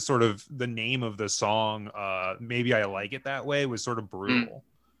that it was sort of the name of the song, Maybe I Like It That Way, was sort of brutal.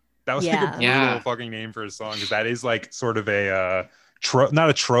 That was like a brutal fucking name for a song, because that is like sort of a not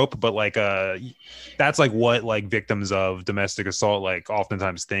a trope, but like that's like what like victims of domestic assault like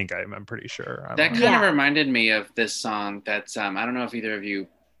oftentimes think. I'm pretty sure. That kind of reminded me of this song that's I don't know if either of you,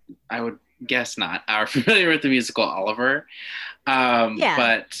 I would guess not, are familiar with the musical Oliver.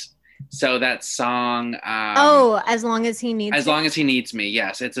 But so that song As Long As He Needs Long As He Needs Me,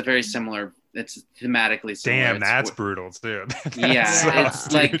 yes, it's a very similar, it's thematically similar. Damn, that's brutal too.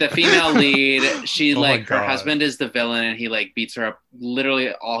 It's like the female lead, she her husband is the villain and he like beats her up.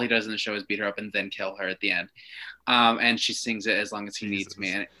 Literally all he does in the show is beat her up and then kill her at the end. And she sings it As Long As He Needs Me,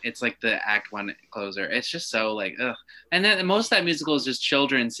 and it's like the act one closer. It's just so like ugh. And then most of that musical is just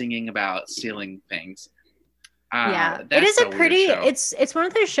children singing about stealing things. It is a pretty it's one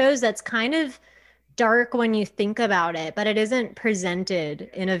of those shows that's kind of dark when you think about it, but it isn't presented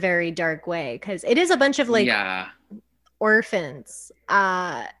in a very dark way, because it is a bunch of like orphans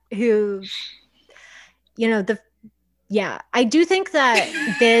who, you know, I do think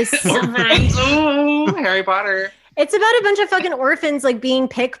that this Harry Potter, it's about a bunch of fucking orphans like being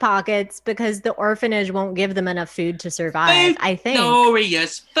pickpockets because the orphanage won't give them enough food to survive. I think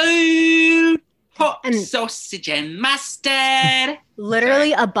glorious food, and sausage and mustard.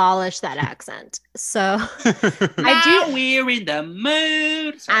 Literally abolish that accent. So we're in the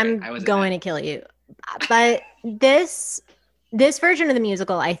mood. I'm going to kill you. But this version of the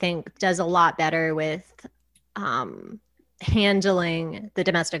musical, I think, does a lot better with handling the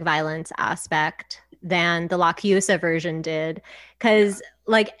domestic violence aspect than the La Chiusa version did, because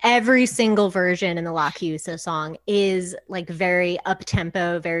like every single version in the La Chiusa song is like very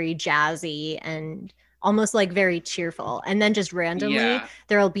up-tempo, very jazzy, and almost like very cheerful. And then just randomly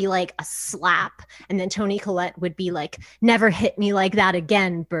there'll be like a slap, and then Toni Collette would be like, "Never hit me like that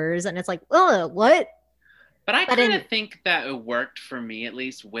again, Burrs." And it's like, oh, what? But I kind of think that it worked for me, at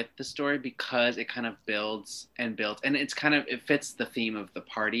least with the story, because it kind of builds and builds, and it fits the theme of the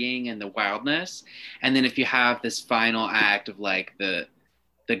partying and the wildness. And then if you have this final act of like the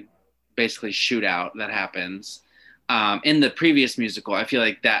basically shootout that happens in the previous musical, I feel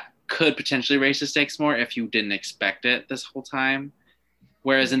like that could potentially raise the stakes more if you didn't expect it this whole time.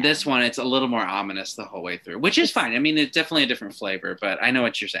 Whereas in this one, it's a little more ominous the whole way through, which is fine. I mean, it's definitely a different flavor, but I know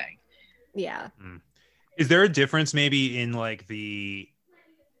what you're saying. Yeah. Is there a difference maybe in like the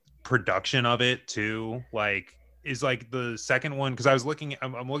production of it too? Like, is like the second one, because I'm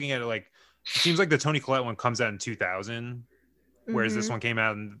looking at it, like it seems like the Toni Collette one comes out in 2000, whereas this one came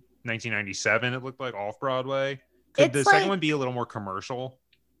out in 1997. It looked like off Broadway. Could the second one be a little more commercial,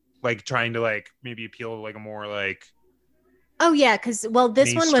 like trying to like maybe appeal to like a more like? Oh yeah, because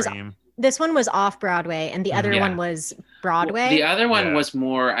this one was off Broadway, and the other one was Broadway. The other one was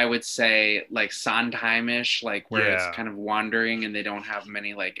more, I would say, like Sondheim-ish, like where it's kind of wandering, and they don't have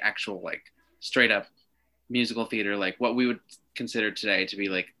many like actual like straight up musical theater, like what we would consider today to be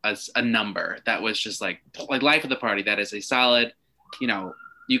like a number that was just like Life of the Party. That is a solid,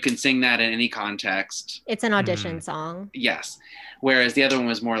 you can sing that in any context. It's an audition song. Yes. Whereas the other one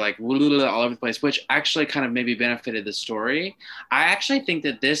was more like all over the place, which actually kind of maybe benefited the story. I actually think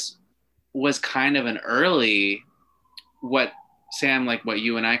that this was kind of an early, what Sam, like what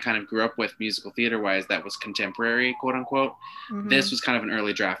you and I kind of grew up with musical theater wise, that was contemporary, quote unquote. This was kind of an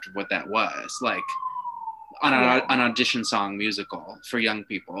early draft of what that was, like an audition song musical for young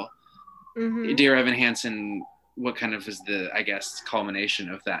people. Dear Evan Hansen, what kind of is the, I guess, culmination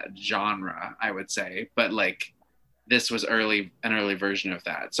of that genre, I would say. But like this was an early version of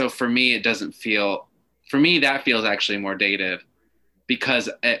that. So for me, that feels actually more dated because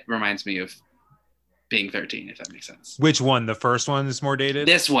it reminds me of Being 13, if that makes sense. Which one? The first one is more dated?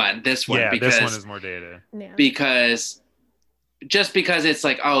 This one. Yeah, because, this one is more dated. Yeah. Because it's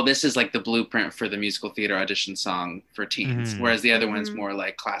like, oh, this is like the blueprint for the musical theater audition song for teens. Whereas the other one's more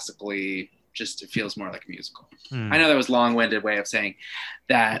like classically, just it feels more like a musical. I know that was a long-winded way of saying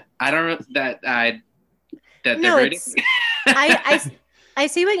that. I don't know that I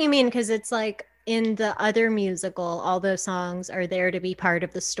see what you mean, because it's like in the other musical, all those songs are there to be part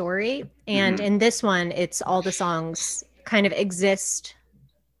of the story. And in this one, it's all the songs kind of exist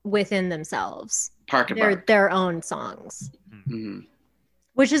within themselves. They're their own songs.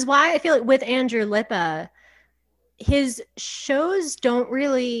 Which is why I feel like with Andrew Lippa, his shows don't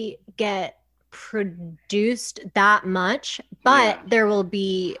really get produced that much, but there will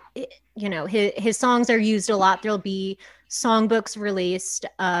be, his songs are used a lot. There'll be songbooks released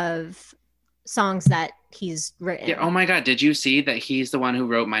of songs that he's written. Yeah. Oh my God. Did you see that he's the one who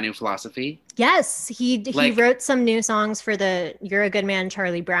wrote My New Philosophy? Yes. He wrote some new songs for the You're a Good Man,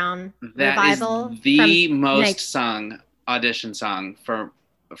 Charlie Brown revival. That is the most sung audition song from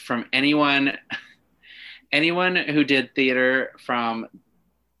anyone who did theater from,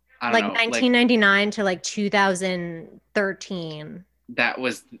 I don't know, 1999 to like 2013.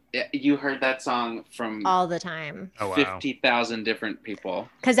 You heard that song from all the time. Oh, wow. 50,000 different people.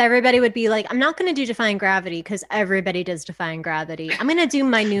 Because everybody would be like, I'm not going to do Defying Gravity because everybody does Defying Gravity. I'm going to do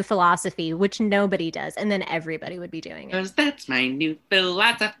My New Philosophy, which nobody does. And then everybody would be doing it. Because that's my new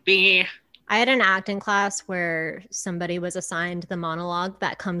philosophy. I had an acting class where somebody was assigned the monologue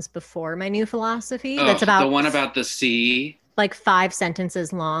that comes before My New Philosophy. That's about the one about the sea. Like 5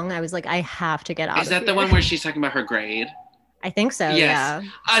 sentences long. I was like, I have to get out. Is that the one where she's talking about her grade? I think so. Yes. Yeah.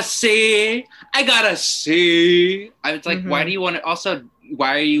 A C. I got a C. I was like, why do you want to? Also,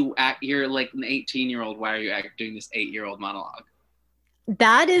 why are you you're like an 18-year-old. Why are you doing this 8-year-old monologue?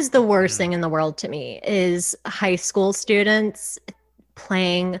 That is the worst thing in the world to me. Is high school students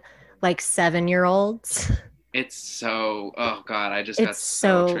playing like 7-year-olds. It's so. Oh God, I just got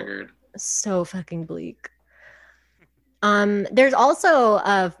so triggered. So fucking bleak. There's also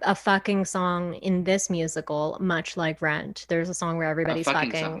a fucking song in this musical, much like Rent. There's a song where everybody's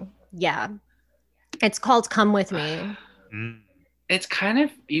fucking. Song. Yeah. It's called Come With Me. It's kind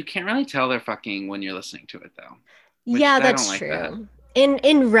of, you can't really tell they're fucking when you're listening to it though. Yeah, that's true. That.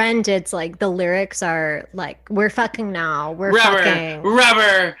 In Rent, it's like the lyrics are like, we're fucking now. We're fucking.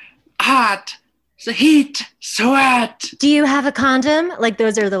 Rubber, hot, heat, sweat. Do you have a condom? Like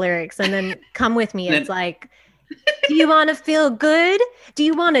those are the lyrics. And then Come With Me, it's like, do you want to feel good? Do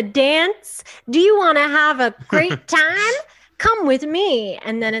you want to dance? Do you want to have a great time? Come with me.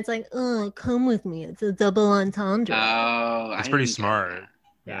 And then it's like, oh, come with me. It's a double entendre. Oh, it's pretty smart.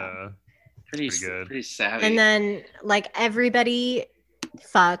 Yeah. Pretty good. Pretty savvy. And then like everybody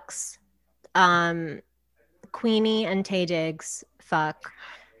fucks. Queenie and Taye Diggs fuck.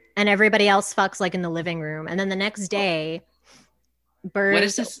 and everybody else fucks like in the living room. And then the next day,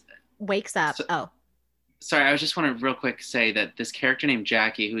 Burrs wakes up. Sorry, I just want to real quick say that this character named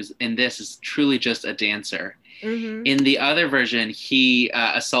Jackie, who's in this, is truly just a dancer. Mm-hmm. In the other version, he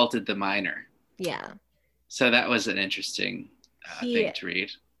assaulted the minor. Yeah. So that was an interesting thing to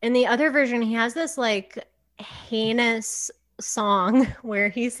read. In the other version, he has this like heinous song where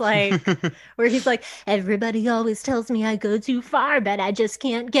he's like everybody always tells me I go too far, but I just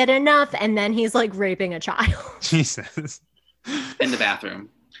can't get enough. And then he's like raping a child. Jesus. In the bathroom.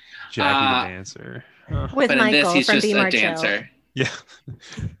 Jackie the dancer. With but Michael in this, he's from just Be a More dancer. Chill.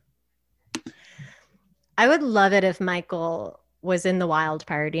 Yeah. I would love it if Michael was in the Wild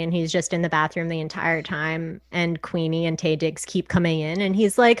Party and he's just in the bathroom the entire time, and Queenie and Taye Diggs keep coming in and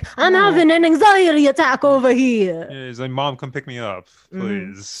he's like, I'm having an anxiety attack over here. Yeah, he's like, Mom, come pick me up,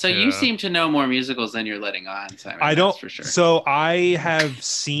 please. So you seem to know more musicals than you're letting on, Simon. I don't, for sure. So I have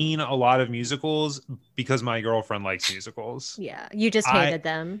seen a lot of musicals because my girlfriend likes musicals. Yeah, you just hated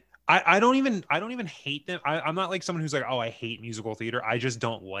them. I don't even hate them. I'm not like someone who's like, oh, I hate musical theater. I just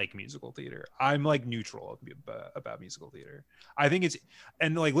don't like musical theater. I'm like neutral about musical theater. I think it's,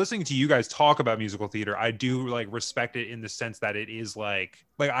 and like listening to you guys talk about musical theater, I do like respect it in the sense that it is like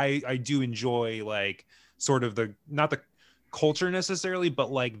I do enjoy like sort of not the culture necessarily, but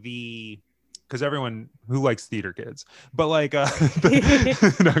like because everyone who likes theater kids, but like no,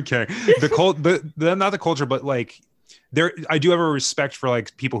 I'm kidding. Not the culture, but like I do have a respect for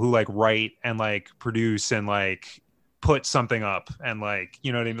like people who like write and like produce and like put something up and like,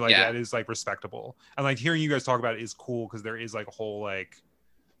 you know what I mean? Like that is like respectable. And like hearing you guys talk about it is cool because there is like a whole like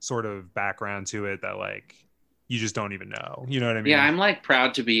sort of background to it that like you just don't even know. You know what I mean? Yeah, I'm like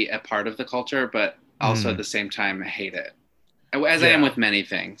proud to be a part of the culture, but also at the same time hate it. As I am with many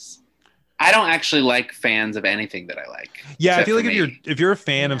things. I don't actually like fans of anything that I like. Yeah, I feel like if you're a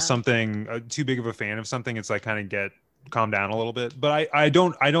fan of something, too big of a fan of something, it's like kind of calm down a little bit. But I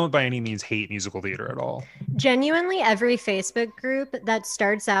don't by any means hate musical theater at all. Genuinely, every Facebook group that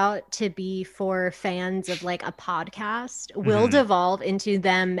starts out to be for fans of like a podcast will devolve into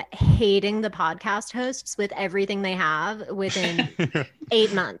them hating the podcast hosts with everything they have within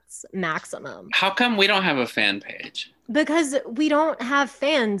 8 months maximum. How come we don't have a fan page? Because we don't have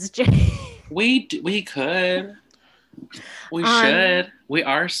fans, Jay. We could. We should. We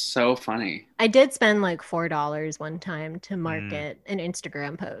are so funny. I did spend like $4 one time to market an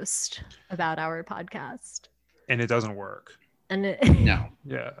Instagram post about our podcast. And it doesn't work. And no.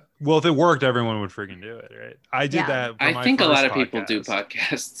 Yeah. Well, if it worked, everyone would freaking do it, right? I did that. For I think a lot of people do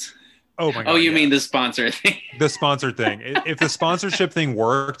podcasts. Oh my God. Oh, you mean the sponsor thing? The sponsor thing. If the sponsorship thing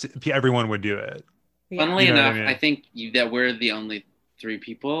worked, everyone would do it. Yeah. Funnily enough, I think that we're the only 3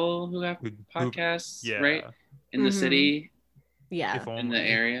 people who have podcasts, right? In the city. Yeah. In the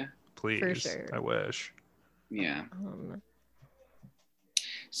area. Please. For sure. I wish. Yeah.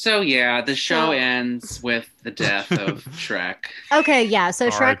 So yeah, the show ends with the death of Shrek. Okay, yeah. So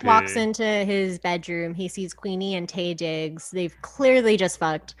Shrek R.I.P. walks into his bedroom. He sees Queenie and Taye Diggs. They've clearly just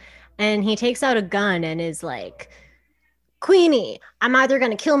fucked. And he takes out a gun and is like, Queenie, I'm either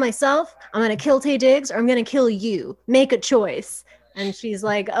going to kill myself, I'm going to kill Taye Diggs, or I'm going to kill you. Make a choice. And she's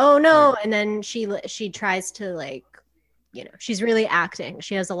like, oh no. And then she tries to like, you know, she's really acting.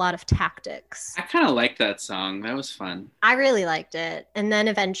 She has a lot of tactics. I kind of liked that song. That was fun. I really liked it. And then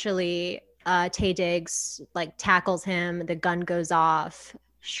eventually Taye Diggs like tackles him. The gun goes off.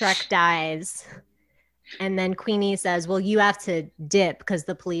 Shrek dies. And then Queenie says, well, you have to dip because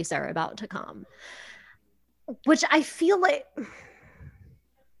the police are about to come. Which I feel like...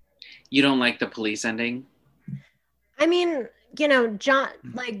 You don't like the police ending? I mean, you know, John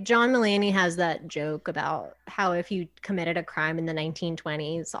Mulaney has that joke about how if you committed a crime in the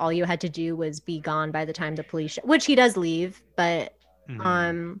 1920s, all you had to do was be gone by the time the police, which he does leave. But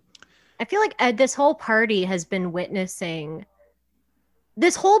I feel like this whole party has been witnessing.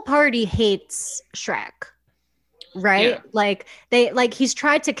 This whole party hates Shrek. Right? Yeah. He's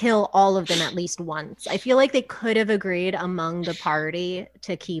tried to kill all of them at least once. I feel like they could have agreed among the party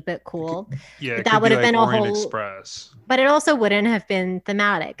to keep it cool. Yeah, that would have been a Orient whole Express. But it also wouldn't have been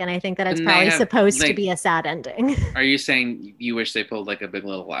thematic, and I think that it's probably supposed to be a sad ending. Are you saying you wish they pulled like a Big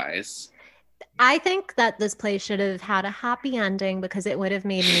Little Lies? I think that this play should have had a happy ending because it would have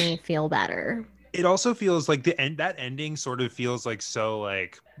made me feel better. It also feels like that ending sort of feels like so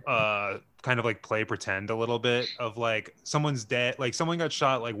like kind of like play pretend a little bit of like someone's dead, like someone got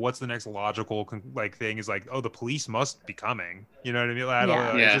shot, like what's the next logical like thing is like, oh, the police must be coming, you know what I mean? Like, I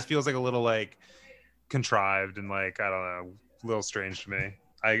don't know. It just feels like a little like contrived and like I don't know, a little strange to me.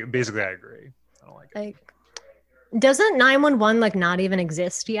 I agree. I don't like it. Doesn't 911 like not even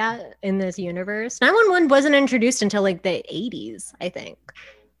exist yet in this universe? 911 wasn't introduced until like the 80s, I think.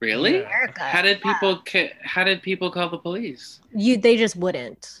 Really? America. How did people call the police? They just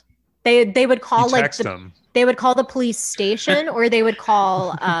wouldn't. They would call them. They would call the police station, or they would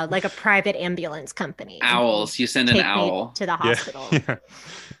call like a private ambulance company. Owls. You send an owl to the hospital. Yeah.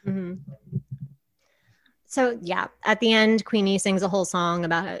 Mm-hmm. So yeah, at the end, Queenie sings a whole song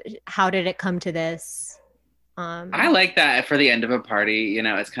about how did it come to this. I like that for the end of a party. You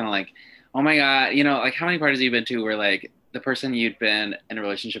know, it's kind of like, oh my God, you know, like how many parties have you been to where like the person you'd been in a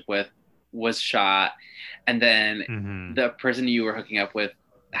relationship with was shot, and then the person you were hooking up with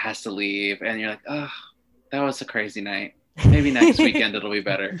has to leave, and you're like, oh, that was a crazy night. Maybe next weekend it'll be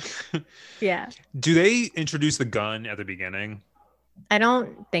better. Yeah. Do they introduce the gun at the beginning? I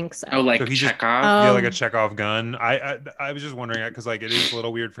don't think so. Oh, like so Chekhov? Yeah, like a Chekhov gun. I was just wondering because like it is a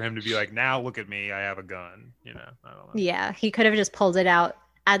little weird for him to be like, now look at me, I have a gun. You know, I don't know. Yeah, he could have just pulled it out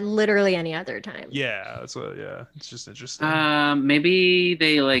at literally any other time. Yeah, that's what. Yeah, it's just interesting. Maybe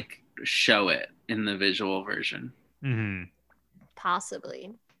they like show it in the visual version. Mm-hmm.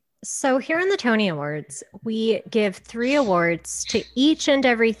 Possibly. So here in the Tony Awards, we give 3 awards to each and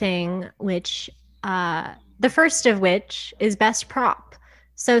everything, which the first of which is best prop.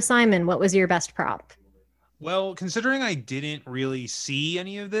 So Simon, what was your best prop? Well, considering I didn't really see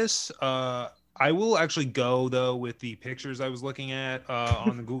any of this, I will actually go though with the pictures I was looking at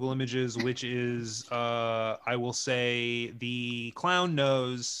on the Google Images, which is I will say the clown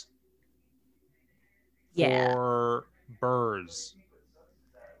nose for Burrs.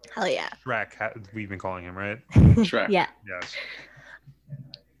 Hell yeah. Shrek, we've been calling him, right? Shrek. Yeah. Yes.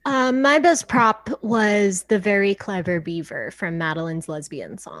 My best prop was the very clever beaver from Madeline's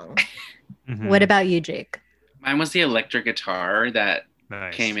lesbian song. Mm-hmm. What about you, Jake? Mine was the electric guitar that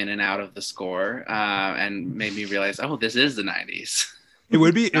came in and out of the score and made me realize, oh, this is the 90s. It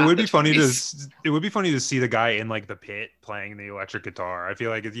would be funny to see the guy in like the pit playing the electric guitar. I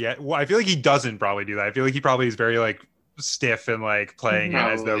feel like I feel like he doesn't probably do that. I feel like he probably is very like stiff and like playing it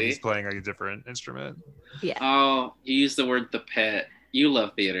as though he's playing like a different instrument. Yeah. Oh, you used the word the pit. You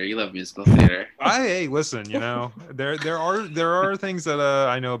love theater. You love musical theater. Hey, listen, you know, there are things that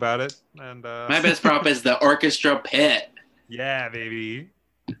I know about it, and my best prop is the orchestra pit. Yeah, baby.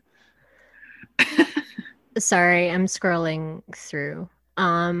 Sorry, I'm scrolling through.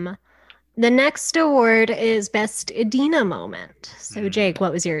 The next award is Best Adina Moment. So, Jake,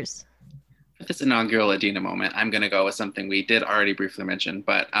 what was yours? For this inaugural Adina moment, I'm going to go with something we did already briefly mention,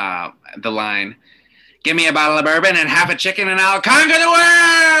 but the line, "Give me a bottle of bourbon and half a chicken and I'll conquer the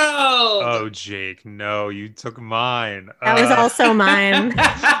world!" Oh, Jake, no, you took mine. That was also mine.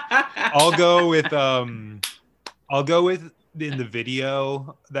 I'll go with in the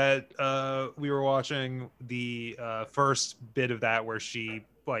video that we were watching, the first bit of that where she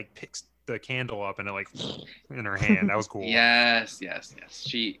like picks the candle up and it like in her hand. That was cool. Yes.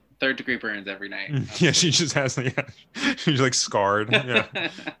 She third-degree burns every night. Yeah, she just has she's like scarred. Yeah.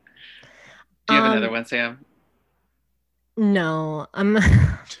 Do you have another one, Sam? No.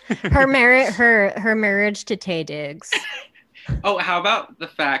 Her marriage to Taye Diggs. Oh, how about the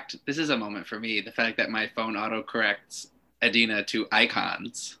fact, this is a moment for me, the fact that my phone autocorrects Adina to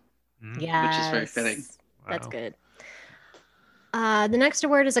icons. Yeah, which is very fitting. That's good. The next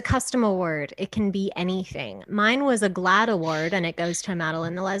award is a custom award. It can be anything. Mine was a GLAAD award, and it goes to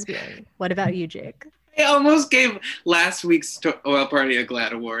Madeline the lesbian. What about you, Jake? I almost gave last week's oil party a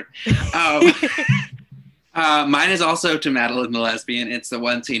GLAAD award. Mine is also to Madeline the lesbian. It's the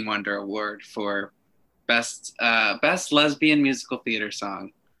One Teen Wonder Award for best lesbian musical theater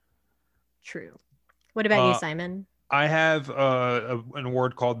song. True. What about you, Simon? I have an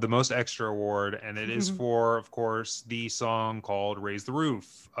award called the Most Extra Award, and it is for, of course, the song called "Raise the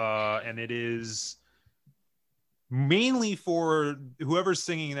Roof," and it is mainly for whoever's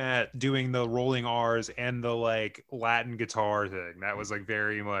singing that, doing the rolling R's and the like Latin guitar thing. That was like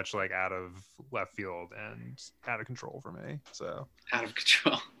very much like out of left field and out of control for me. So out of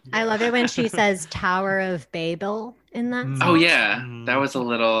control. Yeah. I love it when she says Tower of Babel in that song. Oh yeah, that was a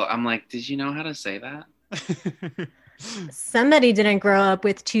little. I'm like, did you know how to say that? Somebody didn't grow up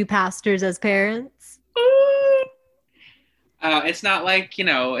with 2 pastors as parents. It's not like,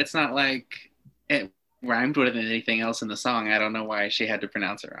 it's not like it rhymed with anything else in the song. I don't know why she had to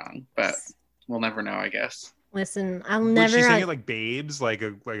pronounce it wrong, but we'll never know, I guess. Listen, I'll never. Was she saying it like babes, like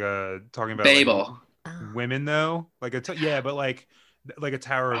a talking about Babel, like women though, like but like a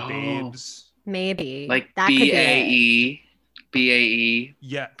Tower of Babes, maybe like that BAE. BAE.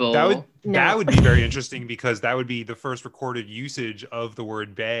 Yeah, bull. that would be very interesting because that would be the first recorded usage of the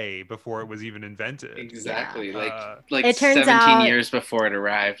word bay before it was even invented. Exactly. Yeah. Like it turns 17 out, years before it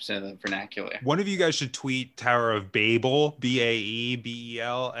arrived in the vernacular. One of you guys should tweet Tower of Babel,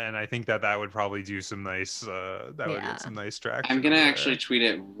 BAEBEL, and I think that would probably do some nice would get some nice traction. I'm gonna actually tweet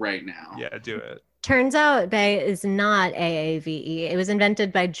it right now. Yeah, do it. Turns out bay is not AAVE. It was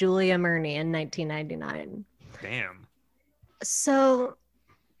invented by Julia Murney in 1999. Damn. So,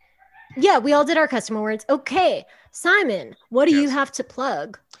 yeah, we all did our custom awards. Okay, Simon, what do you have to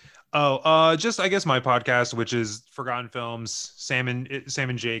plug? Oh, just I guess my podcast, which is Forgotten Films. Sam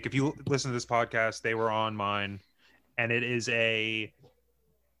and Jake. If you listen to this podcast, they were on mine, and it is a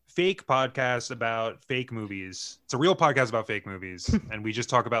fake podcast about fake movies. It's a real podcast about fake movies, and we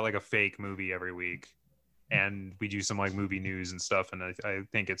just talk about like a fake movie every week, and we do some like movie news and stuff. And I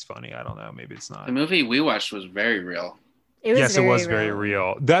think it's funny. I don't know, maybe it's not. The movie we watched was very real. It was very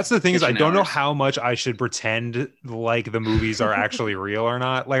real. That's the thing is I don't know how much I should pretend like the movies are actually real or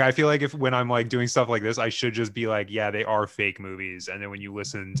not. Like I feel like when I'm like doing stuff like this, I should just be like, yeah, they are fake movies. And then when you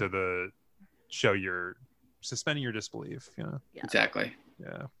listen to the show, you're suspending your disbelief. Yeah. Exactly.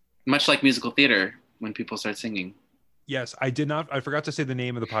 Yeah. Much like musical theater when people start singing. Yes, I forgot to say the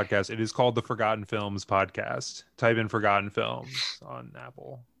name of the podcast. It is called the Forgotten Films Podcast. Type in Forgotten Films on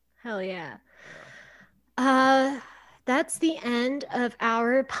Apple. Hell yeah. That's the end of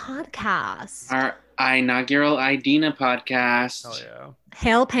our podcast. Our inaugural Idina podcast. Hell yeah.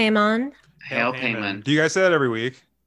 Hail Paimon. Hail Paimon. Do you guys say that every week?